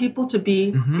you want people to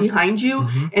be behind you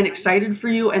and excited for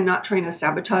you and not trying to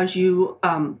sabotage you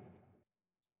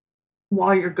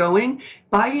while you're going,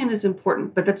 buy-in is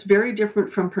important, but that's very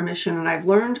different from permission. And I've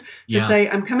learned to say,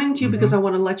 I'm coming to you because I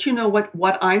want to let you know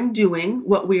what I'm doing,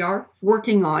 what we are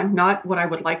working on, not what I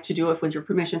would like to do if with your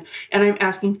permission. And I'm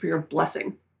asking for your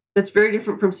blessing. That's very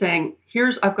different from saying,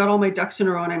 I've got all my ducks in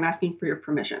a row and I'm asking for your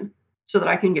permission so that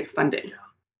I can get funding.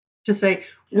 To say,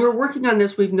 we're working on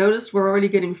this. We've noticed we're already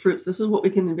getting fruits. This is what we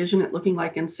can envision it looking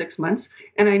like in 6 months.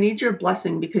 And I need your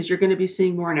blessing because you're going to be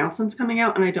seeing more announcements coming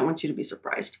out and I don't want you to be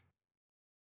surprised.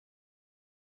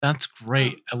 That's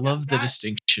great. I love the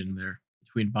distinction there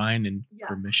between buy-in and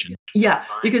permission. Yeah,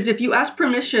 because if you ask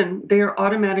permission, they are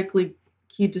automatically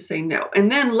keyed to say no. And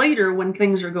then later, when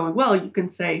things are going well, you can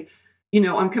say,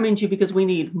 I'm coming to you because we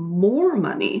need more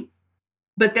money.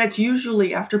 But that's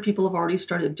usually after people have already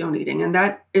started donating. And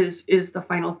that is the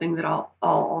final thing that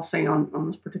I'll say on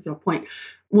this particular point.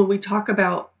 When we talk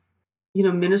about,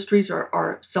 ministries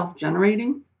are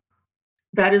self-generating,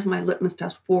 that is my litmus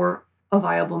test for a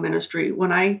viable ministry.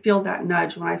 When I feel that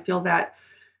nudge, when I feel that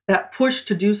push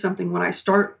to do something, when I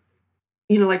start,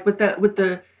 like with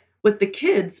the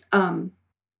kids, I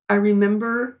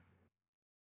remember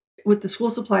with the school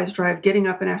supplies drive, getting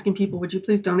up and asking people, would you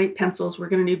please donate pencils? We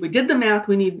did the math,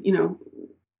 we need,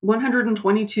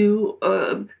 122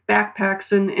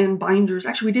 backpacks and binders.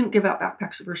 Actually, we didn't give out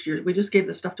backpacks the first year. We just gave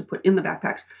the stuff to put in the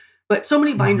backpacks. But so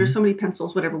many binders, so many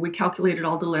pencils, whatever. We calculated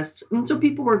all the lists. And so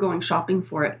people were going shopping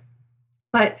for it.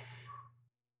 But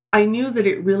I knew that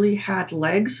it really had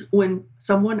legs when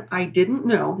someone I didn't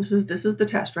know, this is the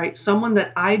test, right? Someone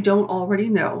that I don't already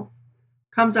know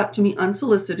comes up to me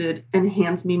unsolicited and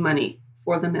hands me money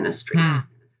for the ministry.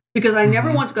 Because I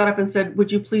never once got up and said,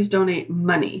 would you please donate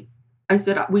money? I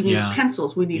said, we need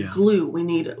pencils, we need glue, we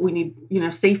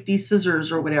need, safety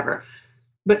scissors or whatever.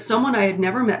 But someone I had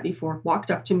never met before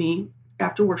walked up to me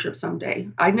after worship someday.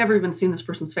 I'd never even seen this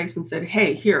person's face and said,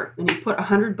 hey, here, and he put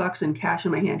 $100 in cash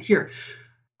in my hand.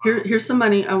 Here's some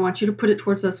money. I want you to put it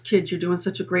towards those kids. You're doing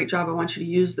such a great job. I want you to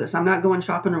use this. I'm not going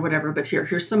shopping or whatever, but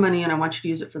here's some money and I want you to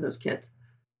use it for those kids.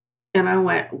 And I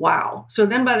went, wow. So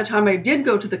then by the time I did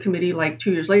go to the committee like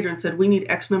 2 years later and said, we need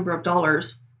X number of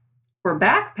dollars for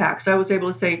backpacks, I was able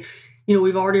to say,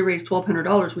 we've already raised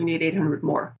 $1,200. We need 800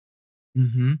 more.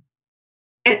 And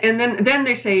then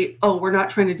they say, oh, we're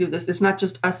not trying to do this. It's not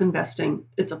just us investing.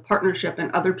 It's a partnership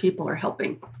and other people are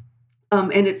helping.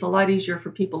 And it's a lot easier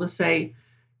for people to say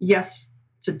yes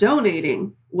to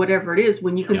donating, whatever it is,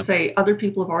 when you can say other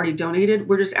people have already donated.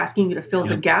 We're just asking you to fill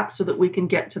the gap so that we can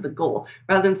get to the goal.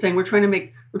 Rather than saying we're trying to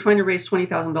raise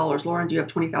 $20,000. Lauren, do you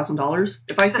have $20,000?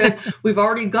 If I said we've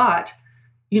already got,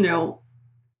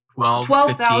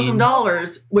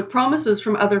 $12,000 with promises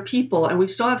from other people and we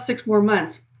still have 6 more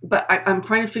months, but I'm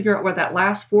trying to figure out where that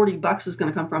last $40 is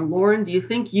going to come from. Lauren, do you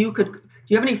think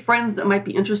do you have any friends that might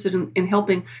be interested in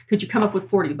helping? Could you come up with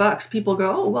 $40? People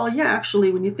go, oh, well, yeah, actually,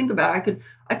 when you think about it,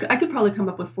 I could probably come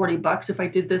up with $40 if I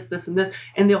did this, this, and this,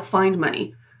 and they'll find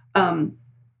money. And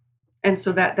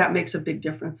so that makes a big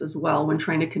difference as well when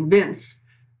trying to convince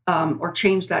or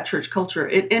change that church culture.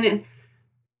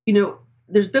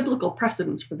 there's biblical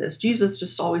precedence for this. Jesus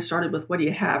just always started with, what do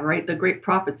you have, right? The great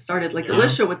prophets started like Yeah.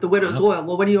 Elisha with the widow's Yep. oil.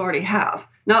 Well, what do you already have?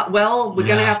 Not, well, we're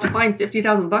going to Yeah. have to find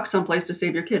 $50,000 someplace to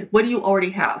save your kid. What do you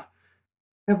already have?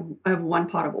 I have one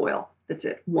pot of oil. That's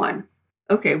it. One.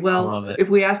 Okay, well, Love it. if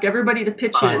we ask everybody to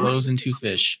pitch 5 in, loaves and 2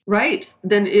 fish. right,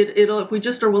 then it'll, if we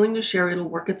just are willing to share, it'll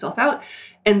work itself out.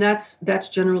 And that's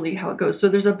generally how it goes. So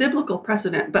there's a biblical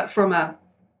precedent, but from a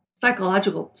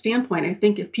psychological standpoint, I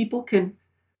think if people can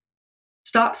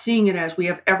stop seeing it as we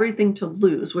have everything to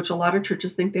lose, which a lot of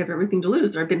churches think they have everything to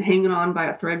lose. They've been hanging on by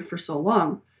a thread for so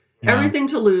long. Yeah. Everything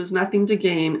to lose, nothing to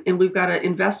gain, and we've got to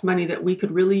invest money that we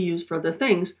could really use for other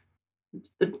things.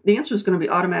 The answer is going to be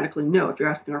automatically no if you're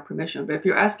asking our permission. But if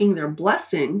you're asking their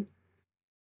blessing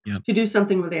Yep. to do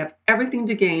something where they have everything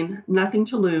to gain, nothing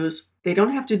to lose, they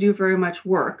don't have to do very much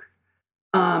work.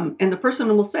 And the person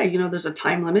will say, there's a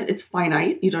time limit. It's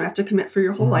finite. You don't have to commit for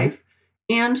your whole Mhm. life.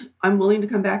 And I'm willing to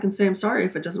come back and say, I'm sorry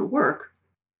if it doesn't work.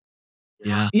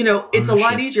 Yeah. It's a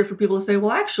lot Ownership. easier for people to say,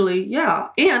 well, actually, yeah,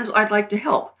 and I'd like to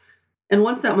help. And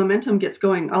once that momentum gets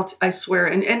going, I swear,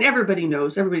 and everybody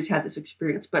knows, everybody's had this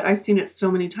experience, but I've seen it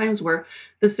so many times where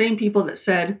the same people that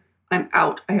said, I'm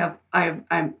out,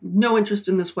 I'm no interest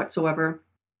in this whatsoever.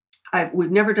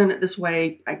 We've never done it this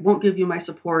way. I won't give you my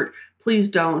support. Please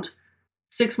don't.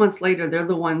 6 months later, they're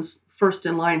the ones first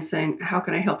in line saying, how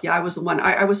can I help you? I was the one.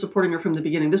 I was supporting her from the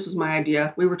beginning. This was my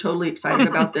idea. We were totally excited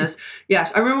about this.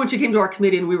 Yes, I remember when she came to our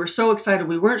committee and we were so excited.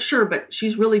 We weren't sure, but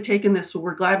she's really taken this, so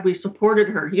we're glad we supported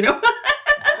her, Yeah.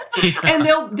 And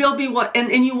they'll be what,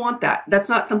 and you want that. That's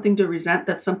not something to resent.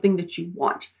 That's something that you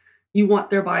want. You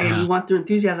want their buy-in. Yeah. You want their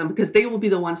enthusiasm, because they will be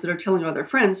the ones that are telling other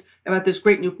friends about this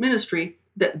great new ministry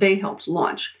that they helped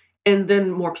launch. And then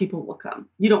more people will come.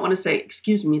 You don't want to say,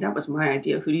 excuse me, that was my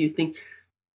idea. Who do you think?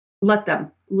 Let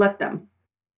them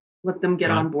get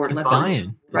Yep. on board. It's Let them,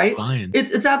 buy-in. right? It's buy-in.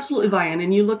 It's absolutely buy-in.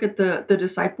 And you look at the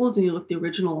disciples and you look at the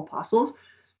original apostles,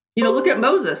 look at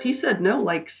Moses. He said no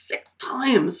like 6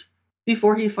 times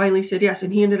before he finally said yes.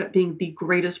 And he ended up being the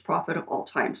greatest prophet of all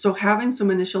time. So having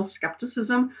some initial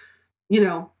skepticism,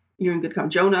 you're in good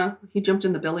company. Jonah, he jumped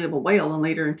in the belly of a whale and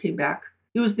later came back.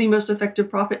 He was the most effective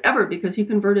prophet ever because he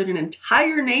converted an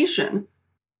entire nation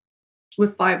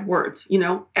with 5 words,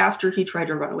 after he tried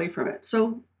to run away from it.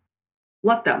 So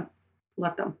let them.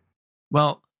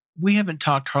 Well, we haven't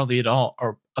talked hardly at all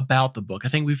about the book. I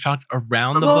think we've talked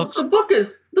around the Well, books. the book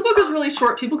is really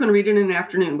short. People can read it in an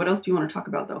afternoon. What else do you want to talk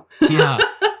about, though? Yeah.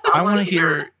 I want to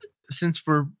hear, since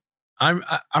I'm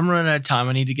running out of time.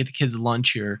 I need to get the kids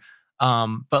lunch here.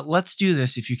 But let's do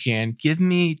this if you can. Give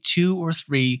me 2 or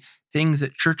 3 things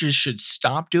that churches should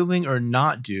stop doing or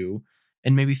not do,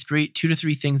 and maybe 2 to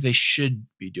 3 things they should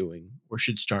be doing or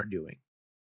should start doing.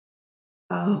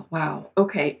 Oh, wow.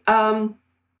 Okay. I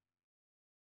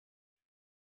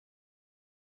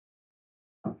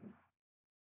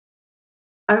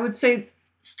would say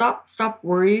stop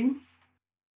worrying.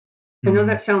 I know Mhm.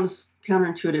 that sounds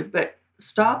counterintuitive, but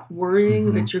stop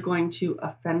worrying Mhm. that you're going to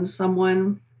offend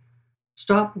someone.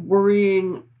 Stop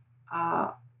worrying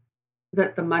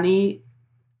that the money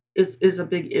is a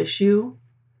big issue.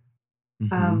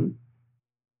 Mhm.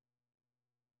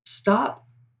 Stop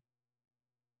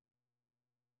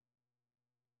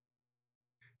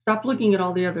looking at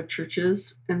all the other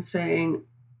churches and saying,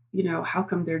 how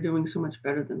come they're doing so much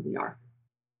better than we are?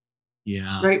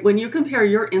 Yeah. Right? When you compare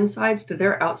your insides to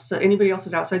their outside, anybody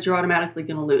else's outsides, you're automatically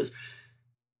going to lose.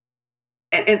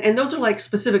 And those are like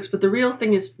specifics, but the real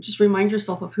thing is just remind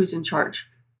yourself of who's in charge.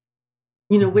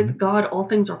 With God, all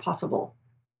things are possible.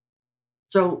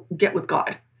 So get with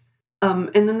God. And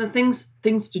then the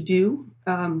things to do.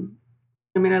 I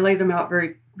lay them out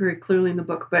very, very clearly in the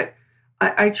book, but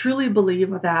I truly believe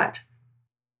that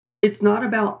it's not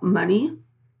about money.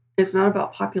 It's not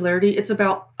about popularity. It's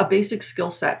about a basic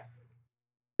skill set.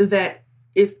 That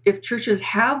if churches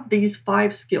have these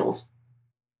 5 skills,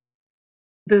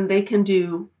 then they can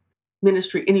do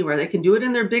ministry anywhere. They can do it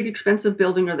in their big expensive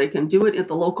building, or they can do it at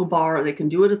the local bar, or they can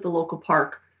do it at the local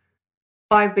park.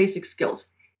 5 basic skills.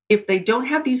 If they don't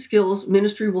have these skills,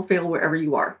 ministry will fail wherever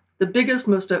you are. The biggest,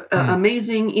 most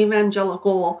amazing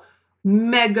evangelical,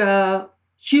 mega,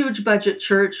 huge budget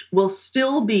church will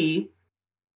still be,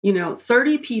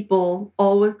 30 people,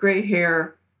 all with gray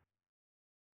hair,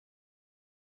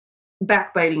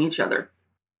 backbiting each other,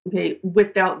 okay,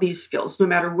 without these skills, no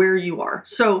matter where you are.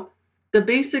 So the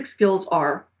basic skills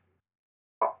are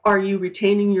you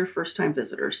retaining your first-time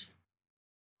visitors?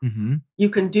 Mm-hmm. You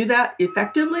can do that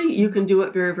effectively. You can do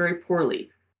it very, very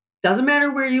poorly. Doesn't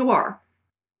matter where you are.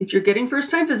 If you're getting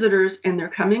first-time visitors and they're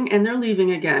coming and they're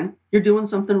leaving again, you're doing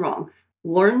something wrong.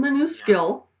 Learn the new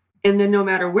skill, And then no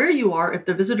matter where you are, if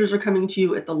the visitors are coming to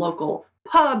you at the local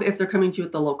pub, if they're coming to you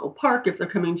at the local park, if they're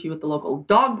coming to you at the local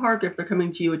dog park, if they're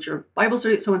coming to you at your Bible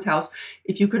study at someone's house,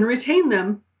 if you can retain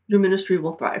them, your ministry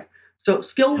will thrive. So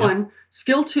skill Yep. 1,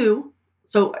 skill 2.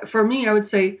 So for me, I would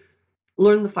say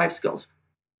learn the 5 skills.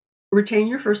 Retain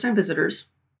your first-time visitors.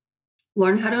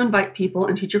 Learn how to invite people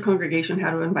and teach your congregation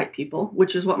how to invite people,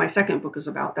 which is what my second book is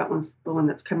about. That one's the one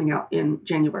that's coming out in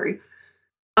January.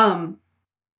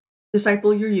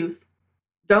 Disciple your youth.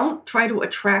 Don't try to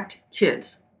attract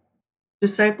kids.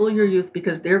 Disciple your youth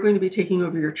because they're going to be taking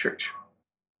over your church.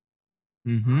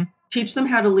 Mm-hmm. Teach them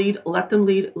how to lead, let them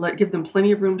lead, give them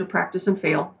plenty of room to practice and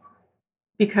fail.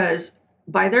 Because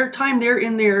by their time they're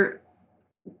in their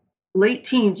late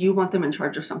teens, you want them in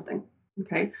charge of something.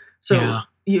 Okay? So Yeah.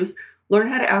 youth, learn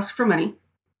how to ask for money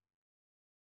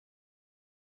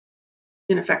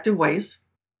in effective ways.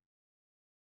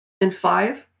 And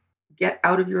 5, get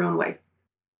out of your own way.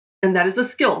 And that is a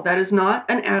skill. That is not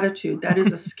an attitude. That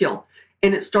is a skill.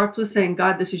 And it starts with saying,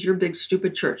 God, this is your big,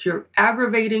 stupid church. You're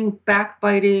aggravating,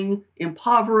 backbiting,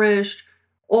 impoverished,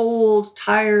 old,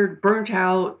 tired, burnt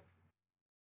out,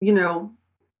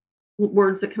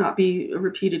 words that cannot be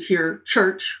repeated here.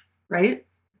 Church, right?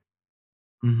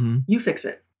 Mm-hmm. You fix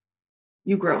it.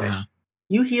 You grow Yeah. it.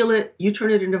 You heal it. You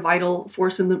turn it into a vital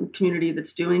force in the community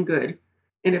that's doing good.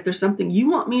 And if there's something you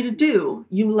want me to do,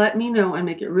 you let me know and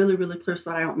make it really, really clear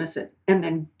so that I don't miss it. And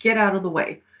then get out of the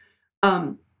way.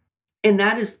 And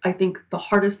that is, I think, the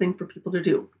hardest thing for people to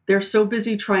do. They're so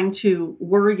busy trying to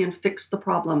worry and fix the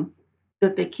problem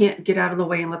that they can't get out of the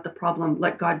way and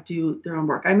let God do their own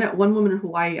work. I met one woman in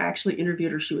Hawaii. I actually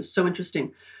interviewed her. She was so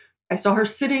interesting. I saw her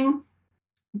sitting.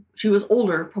 She was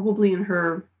older, probably in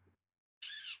her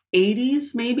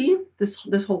 80s, maybe.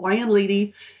 This Hawaiian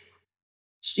lady.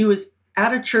 She was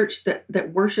at a church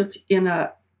that worshiped in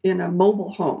a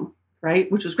mobile home,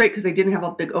 right? Which was great because they didn't have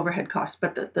a big overhead cost,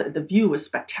 but the view was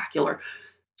spectacular.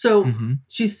 So Mm-hmm.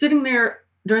 she's sitting there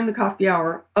during the coffee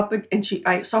hour,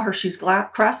 I saw her. She's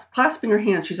clasping her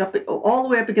hands. She's up all the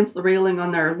way up against the railing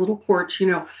on their little porch,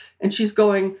 and she's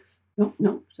going,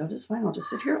 no, just fine. I'll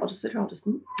just sit here.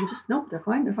 No, they're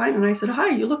fine. And I said, hi,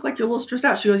 you look like you're a little stressed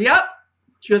out. She goes, yep.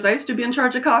 She goes, I used to be in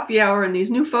charge of coffee hour, and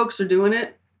these new folks are doing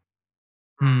it.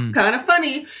 Kind of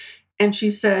funny. And she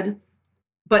said,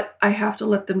 but I have to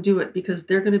let them do it because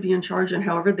they're going to be in charge, and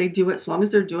however they do it, as long as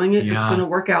they're doing it, it's going to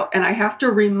work out. And I have to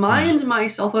remind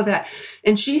myself of that.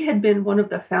 And she had been one of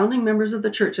the founding members of the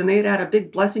church, and they had a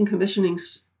big blessing commissioning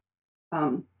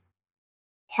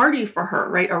party for her,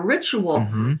 right? A ritual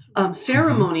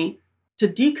ceremony to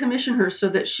decommission her so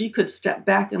that she could step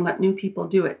back and let new people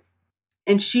do it.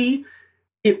 And she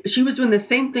was doing the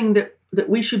same thing that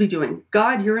we should be doing.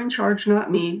 God, you're in charge, not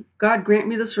me. God, grant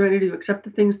me the serenity to accept the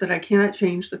things that I cannot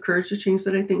change, the courage to change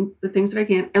the things that I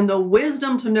can, and the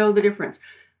wisdom to know the difference.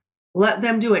 Let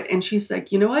them do it. And she's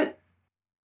like, you know what?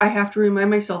 I have to remind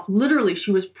myself. Literally,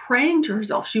 she was praying to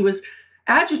herself. She was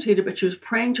agitated, but she was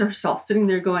praying to herself, sitting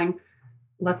there going,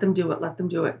 let them do it. Let them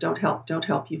do it. Don't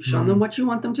help. You've shown them what you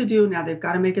want them to do. Now they've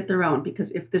got to make it their own. Because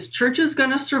if this church is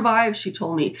going to survive, she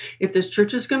told me, if this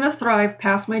church is going to thrive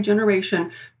past my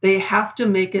generation, they have to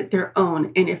make it their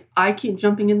own. And if I keep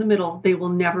jumping in the middle, they will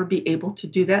never be able to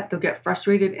do that. They'll get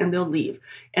frustrated and they'll leave.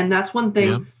 And that's one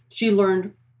thing she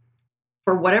learned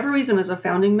for whatever reason as a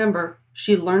founding member.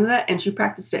 She learned that and she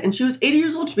practiced it. And she was 80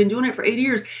 years old. She'd been doing it for 80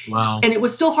 years. Wow. And it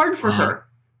was still hard for her.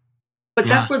 But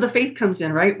that's where the faith comes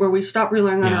in, right? Where we stop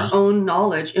relying on our own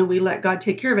knowledge and we let God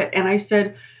take care of it. And I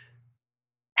said,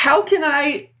 how can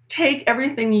I take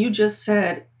everything you just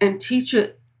said and teach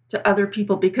it to other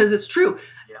people? Because it's true.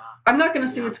 Yeah. I'm not going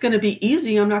to say it's going to be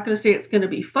easy. I'm not going to say it's going to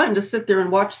be fun to sit there and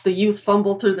watch the youth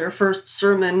fumble through their first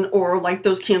sermon or light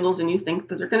those candles and you think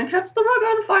that they're going to catch the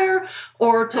rug on fire,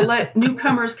 or to let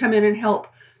newcomers come in and help,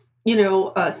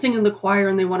 sing in the choir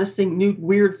and they want to sing new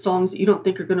weird songs that you don't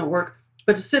think are going to work.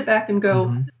 But to sit back and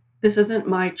go, this isn't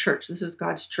my church. This is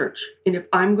God's church. And if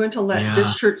I'm going to let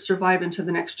this church survive into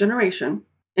the next generation,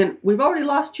 and we've already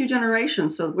lost 2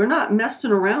 generations, so we're not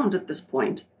messing around at this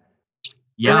point.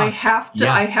 Yeah. And I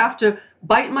have to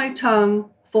bite my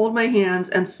tongue, fold my hands,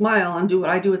 and smile and do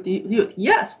what I do with the youth.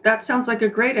 Yes, that sounds like a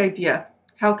great idea.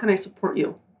 How can I support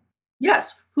you?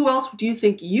 Yes. Who else do you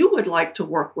think you would like to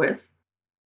work with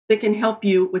that can help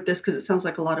you with this? Because it sounds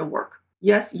like a lot of work.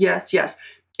 Yes, yes, yes.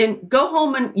 And go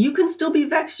home and you can still be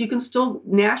vexed. You can still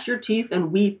gnash your teeth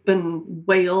and weep and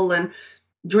wail and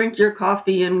drink your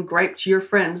coffee and gripe to your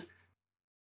friends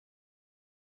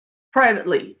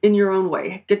privately in your own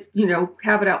way.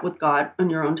 Have it out with God on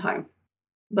your own time.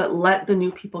 But let the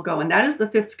new people go. And that is the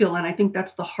 5th skill. And I think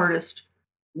that's the hardest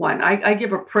one. I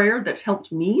give a prayer that's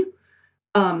helped me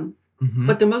Hmm.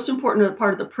 But the most important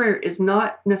part of the prayer is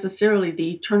not necessarily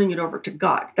the turning it over to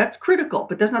God. That's critical,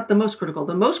 but that's not the most critical.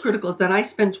 The most critical is that I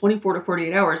spend 24 to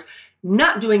 48 hours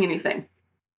not doing anything,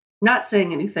 not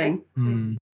saying anything,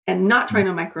 Mm. and not trying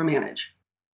to micromanage.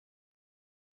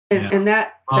 Yeah. And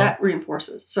that Well,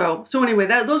 reinforces. So anyway,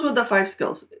 those were the 5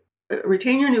 skills.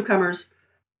 Retain your newcomers,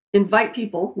 invite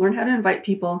people, learn how to invite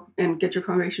people and get your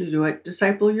congregation to do it.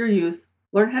 Disciple your youth,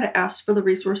 learn how to ask for the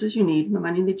resources you need, the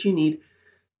money that you need,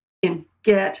 and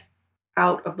get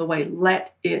out of the way.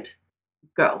 Let it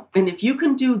go. And if you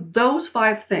can do those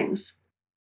 5 things,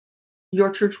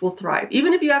 your church will thrive.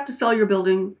 Even if you have to sell your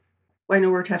building, I know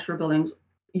we're attached to our buildings,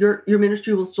 your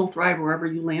ministry will still thrive wherever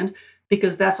you land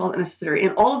because that's all necessary.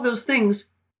 And all of those things,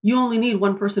 you only need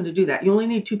one person to do that. You only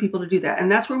need 2 people to do that.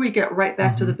 And that's where we get right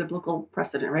back to the hmm biblical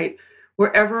precedent, right?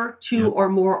 Wherever 2 yeah. or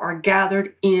more are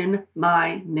gathered in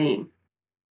my name,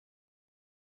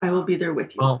 I will be there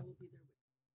with you. Well,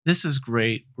 this is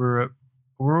great. We're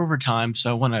over time,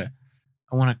 so I want to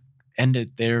end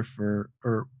it there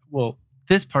or well,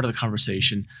 this part of the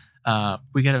conversation.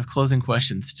 We got a closing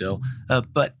question still,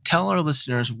 but tell our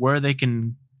listeners where they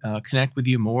can connect with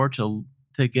you more to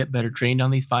get better trained on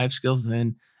these 5 skills, and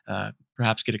then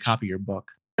perhaps get a copy of your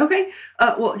book. Okay.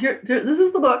 Well, here, this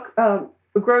is the book,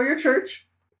 Grow Your Church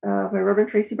by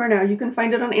Reverend Tracy Barnow. You can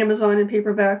find it on Amazon in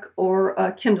paperback or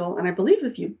Kindle. And I believe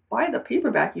if you buy the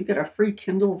paperback, you get a free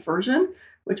Kindle version,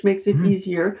 which makes it Mhm.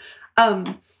 easier.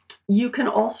 Um, you can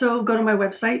also go to my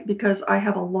website because I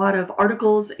have a lot of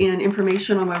articles and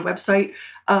information on my website.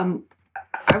 Um,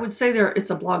 I would say it's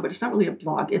a blog, but it's not really a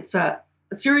blog. It's a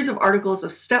series of articles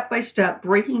of step by step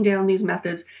breaking down these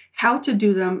methods, how to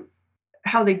do them,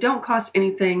 how they don't cost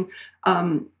anything,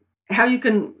 how you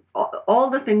can,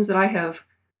 all the things that I have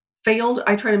failed,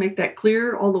 I try to make that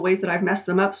clear, all the ways that I've messed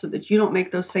them up so that you don't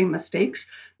make those same mistakes.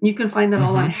 You can find that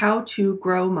all on Mhm.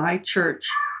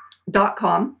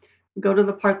 howtogrowmychurch.com. Go to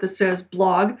the part that says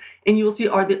blog, and you will see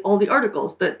all the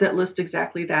articles that list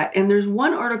exactly that. And there's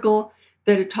one article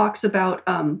that it talks about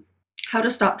how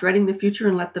to stop dreading the future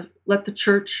and let the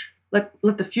church let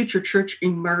the future church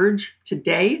emerge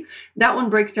today. That one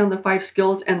breaks down the 5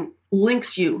 skills and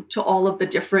links you to all of the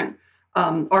different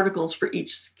articles for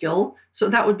each skill. So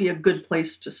that would be a good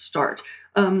place to start.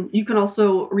 You can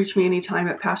also reach me anytime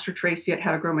at Pastor Tracy at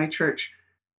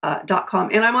howtogrowmychurch.com.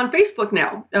 And I'm on Facebook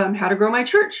now, How to Grow My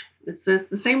Church. It's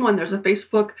the same one. There's a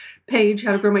Facebook page,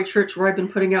 How to Grow My Church, where I've been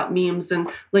putting out memes and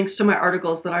links to my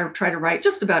articles that I try to write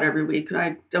just about every week.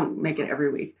 I don't make it every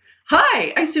week.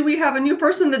 Hi, I see we have a new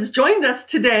person that's joined us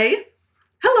today.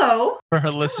 Hello. For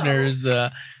our listeners,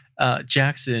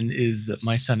 Jackson is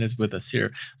my son is with us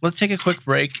here. Let's take a quick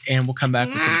break, and we'll come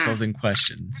back with some closing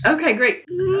questions. Okay, great.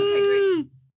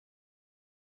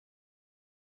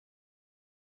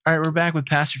 All right, we're back with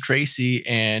Pastor Tracy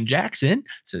and Jackson,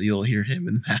 so you'll hear him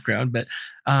in the background. But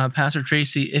Pastor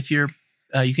Tracy, if you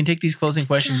can take these closing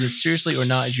questions as seriously or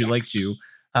not as you like to.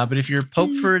 But if you're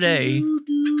Pope for a day,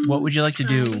 what would you like to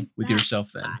do with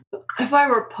yourself then? If I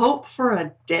were Pope for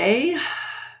a day,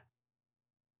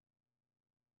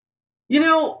 you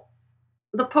know,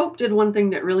 the Pope did one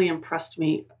thing that really impressed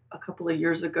me a couple of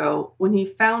years ago when he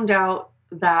found out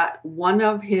that one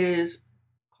of his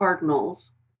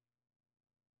cardinals,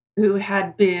 who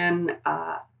had been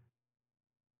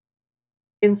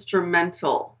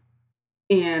instrumental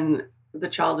in the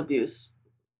child abuse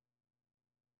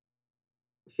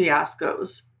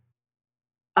fiascos,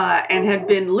 and had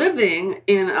been living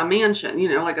in a mansion,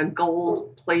 like a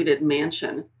gold plated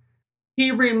mansion.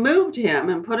 He removed him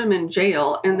and put him in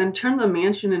jail and then turned the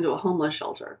mansion into a homeless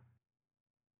shelter.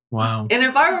 Wow. And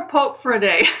if I were Pope for a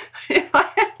day, if I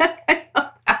had that kind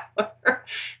of power,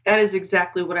 that is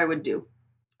exactly what I would do.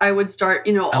 I would start,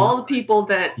 all the people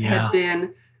that Yeah. had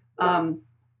been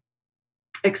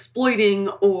exploiting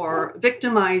or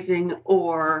victimizing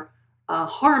or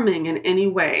harming in any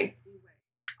way,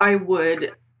 I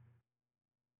would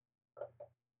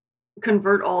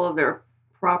convert all of their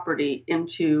property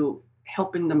into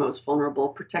helping the most vulnerable,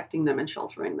 protecting them and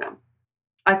sheltering them.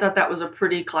 I thought that was a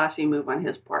pretty classy move on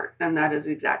his part, and that is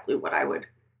exactly what I would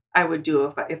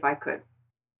do if I could.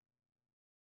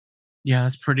 Yeah,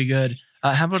 that's pretty good.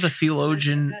 How about a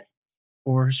theologian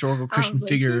or historical Christian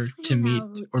figure to meet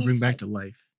or bring back to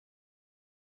life?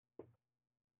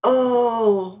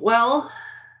 Oh, well,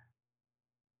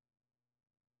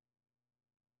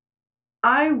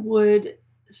 I would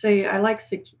say I like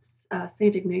Saint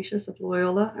Ignatius of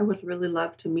Loyola. I would really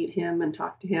love to meet him and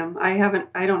talk to him. I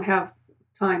don't have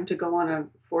time to go on a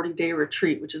 40-day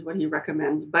retreat, which is what he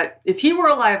recommends. But if he were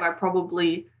alive, I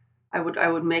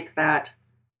would make that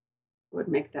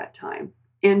time.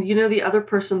 And the other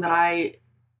person that I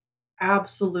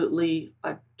absolutely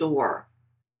adore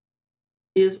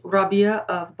is Rabia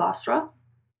of Basra.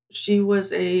 She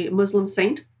was a Muslim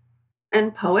saint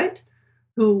and poet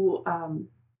who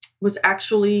was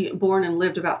actually born and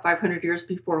lived about 500 years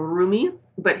before Rumi.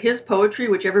 But his poetry,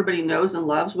 which everybody knows and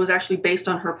loves, was actually based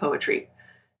on her poetry.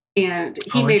 And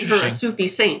he Oh, made her a interesting. Sufi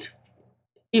saint,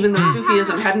 even though Hmm.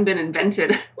 Sufism hadn't been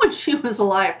invented when she was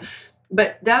alive.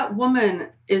 But that woman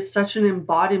is such an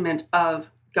embodiment of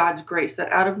God's grace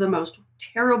that out of the most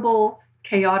terrible,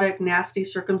 chaotic, nasty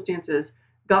circumstances,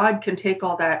 God can take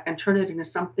all that and turn it into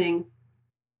something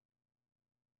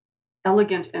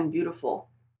elegant and beautiful.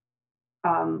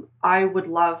 I would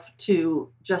love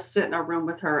to just sit in a room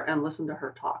with her and listen to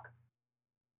her talk.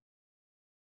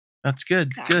 That's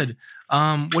good. Good.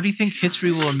 What do you think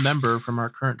history will remember from our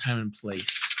current time and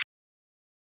place?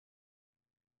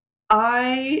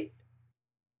 I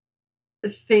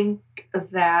think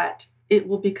that it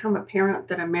will become apparent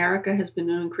that America has been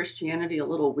doing Christianity a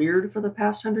little weird for the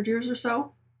past 100 years or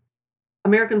so.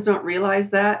 Americans don't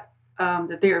realize that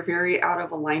they are very out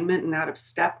of alignment and out of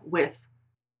step with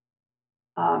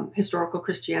historical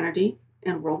Christianity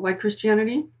and worldwide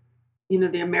Christianity. You know,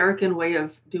 the American way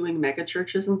of doing mega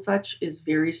churches and such is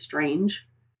very strange.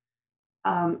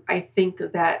 I think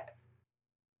that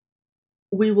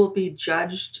we will be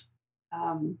judged,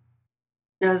 um,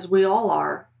 as we all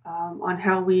are, on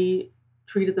how we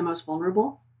treated the most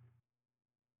vulnerable,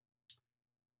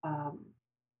 um,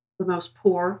 the most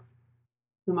poor,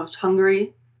 the most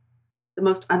hungry, the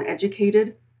most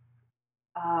uneducated.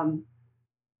 Um,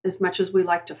 as much as we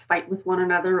like to fight with one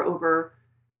another over,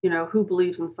 who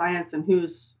believes in science and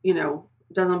who's,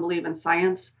 doesn't believe in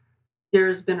science,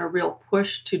 there's been a real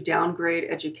push to downgrade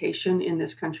education in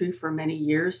this country for many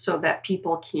years so that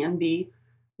people can be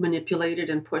manipulated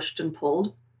and pushed and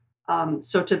pulled.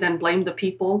 So to then blame the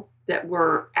people that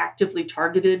were actively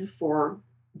targeted for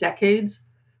decades,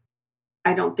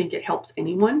 I don't think it helps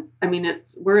anyone. I mean,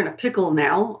 we're in a pickle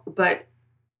now, but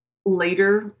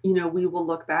later, we will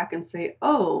look back and say,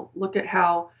 "Oh, look at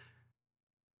how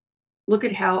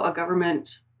a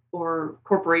government or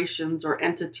corporations or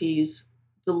entities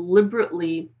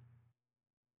deliberately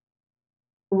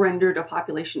rendered a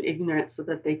population ignorant so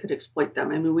that they could exploit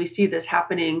them." I mean, we see this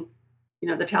happening.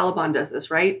 The Taliban does this,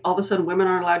 right? All of a sudden, women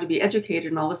aren't allowed to be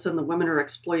educated, and all of a sudden, the women are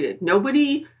exploited.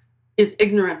 Nobody is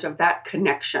ignorant of that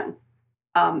connection.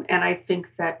 And I think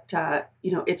that,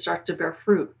 it starts to bear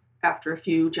fruit after a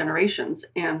few generations,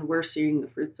 and we're seeing the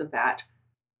fruits of that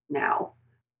now.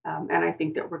 And I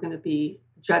think that we're going to be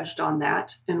judged on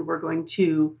that, and we're going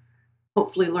to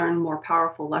hopefully learn more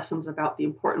powerful lessons about the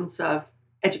importance of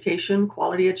education,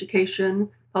 quality education,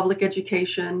 public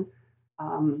education,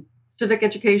 civic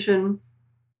education,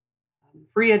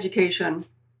 free education,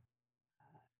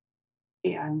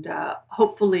 and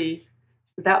hopefully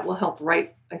that will help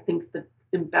right, I think, the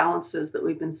imbalances that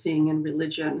we've been seeing in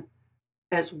religion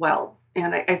as well.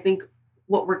 And I think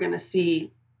what we're going to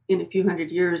see in a few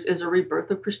hundred years is a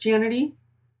rebirth of Christianity.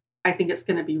 I think it's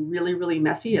going to be really, really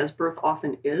messy, as birth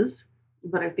often is.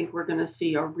 But I think we're going to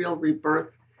see a real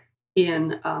rebirth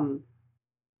in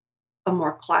a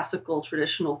more classical,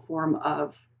 traditional form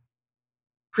of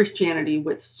Christianity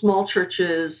with small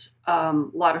churches, a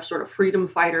lot of sort of freedom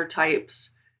fighter types,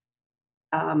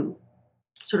 um,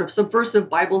 sort of subversive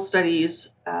Bible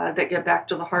studies that get back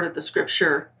to the heart of the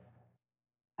scripture.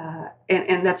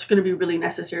 And that's going to be really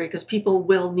necessary because people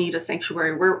will need a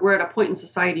sanctuary. We're at a point in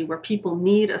society where people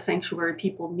need a sanctuary,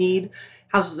 people need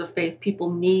houses of faith,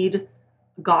 people need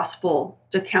gospel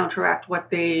to counteract what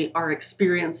they are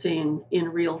experiencing in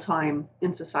real time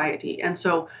in society. And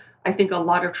so I think a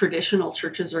lot of traditional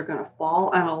churches are going to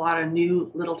fall and a lot of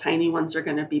new little tiny ones are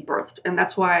going to be birthed. And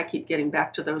that's why I keep getting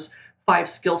back to those 5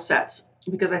 skill sets,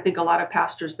 because I think a lot of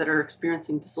pastors that are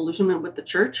experiencing disillusionment with the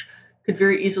church could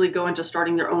very easily go into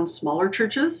starting their own smaller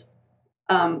churches.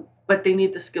 But they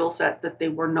need the skill set that they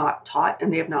were not taught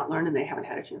and they have not learned and they haven't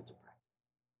had a chance to practice.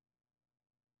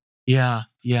 Yeah,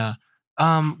 yeah.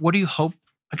 What do you hope?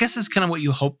 I guess that's kind of what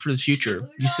you hope for the future.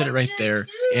 You said it right there.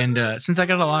 And since I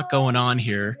got a lot going on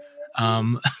here,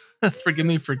 um, forgive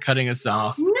me for cutting us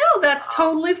off. No, that's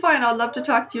totally fine. I'd love to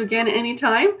talk to you again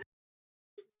anytime.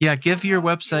 Yeah, give your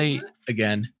website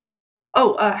again.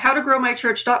 Oh,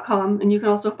 howtogrowmychurch.com. And you can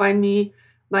also find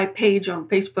my page on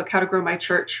Facebook, How to Grow My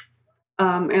Church,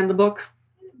 and the book,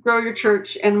 Grow Your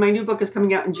Church. And my new book is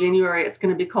coming out in January. It's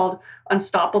going to be called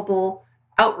Unstoppable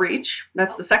Outreach.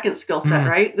 That's the second skill set, Mm,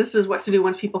 right? This is what to do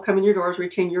once people come in your doors,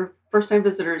 retain your first time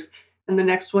visitors. And the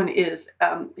next one is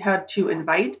how to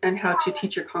invite and how to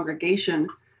teach your congregation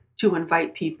to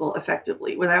invite people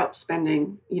effectively without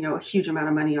spending, a huge amount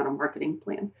of money on a marketing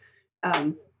plan.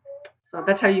 Um, So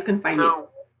that's how you can find me.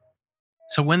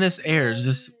 So when this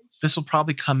airs, this will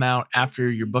probably come out after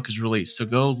your book is released. So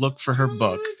go look for her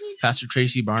book, Pastor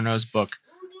Tracy Barnow's book.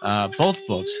 Both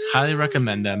books, highly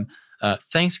recommend them.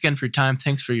 Thanks again for your time.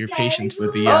 Thanks for your patience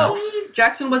with the.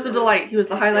 Jackson was a delight. He was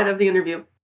the highlight of the interview.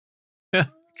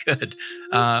 Good.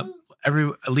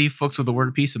 Leave folks with a word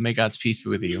of peace, and may God's peace be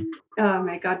with you.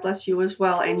 May God bless you as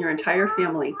well and your entire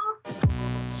family.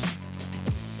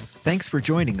 Thanks for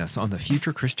joining us on the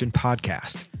Future Christian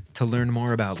Podcast. To learn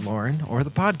more about Lauren or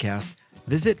the podcast,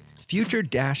 visit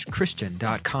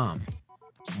future-christian.com.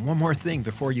 One more thing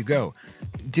before you go.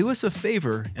 Do us a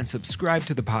favor and subscribe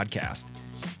to the podcast.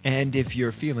 And if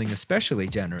you're feeling especially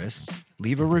generous,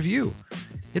 leave a review.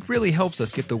 It really helps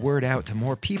us get the word out to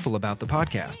more people about the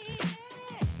podcast.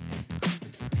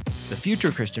 The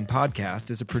Future Christian Podcast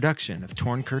is a production of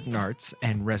Torn Curtain Arts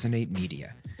and Resonate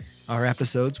Media. Our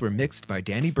episodes were mixed by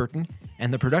Danny Burton,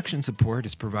 and the production support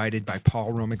is provided by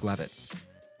Paul Romick-Levitt.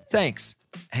 Thanks,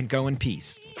 and go in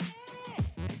peace.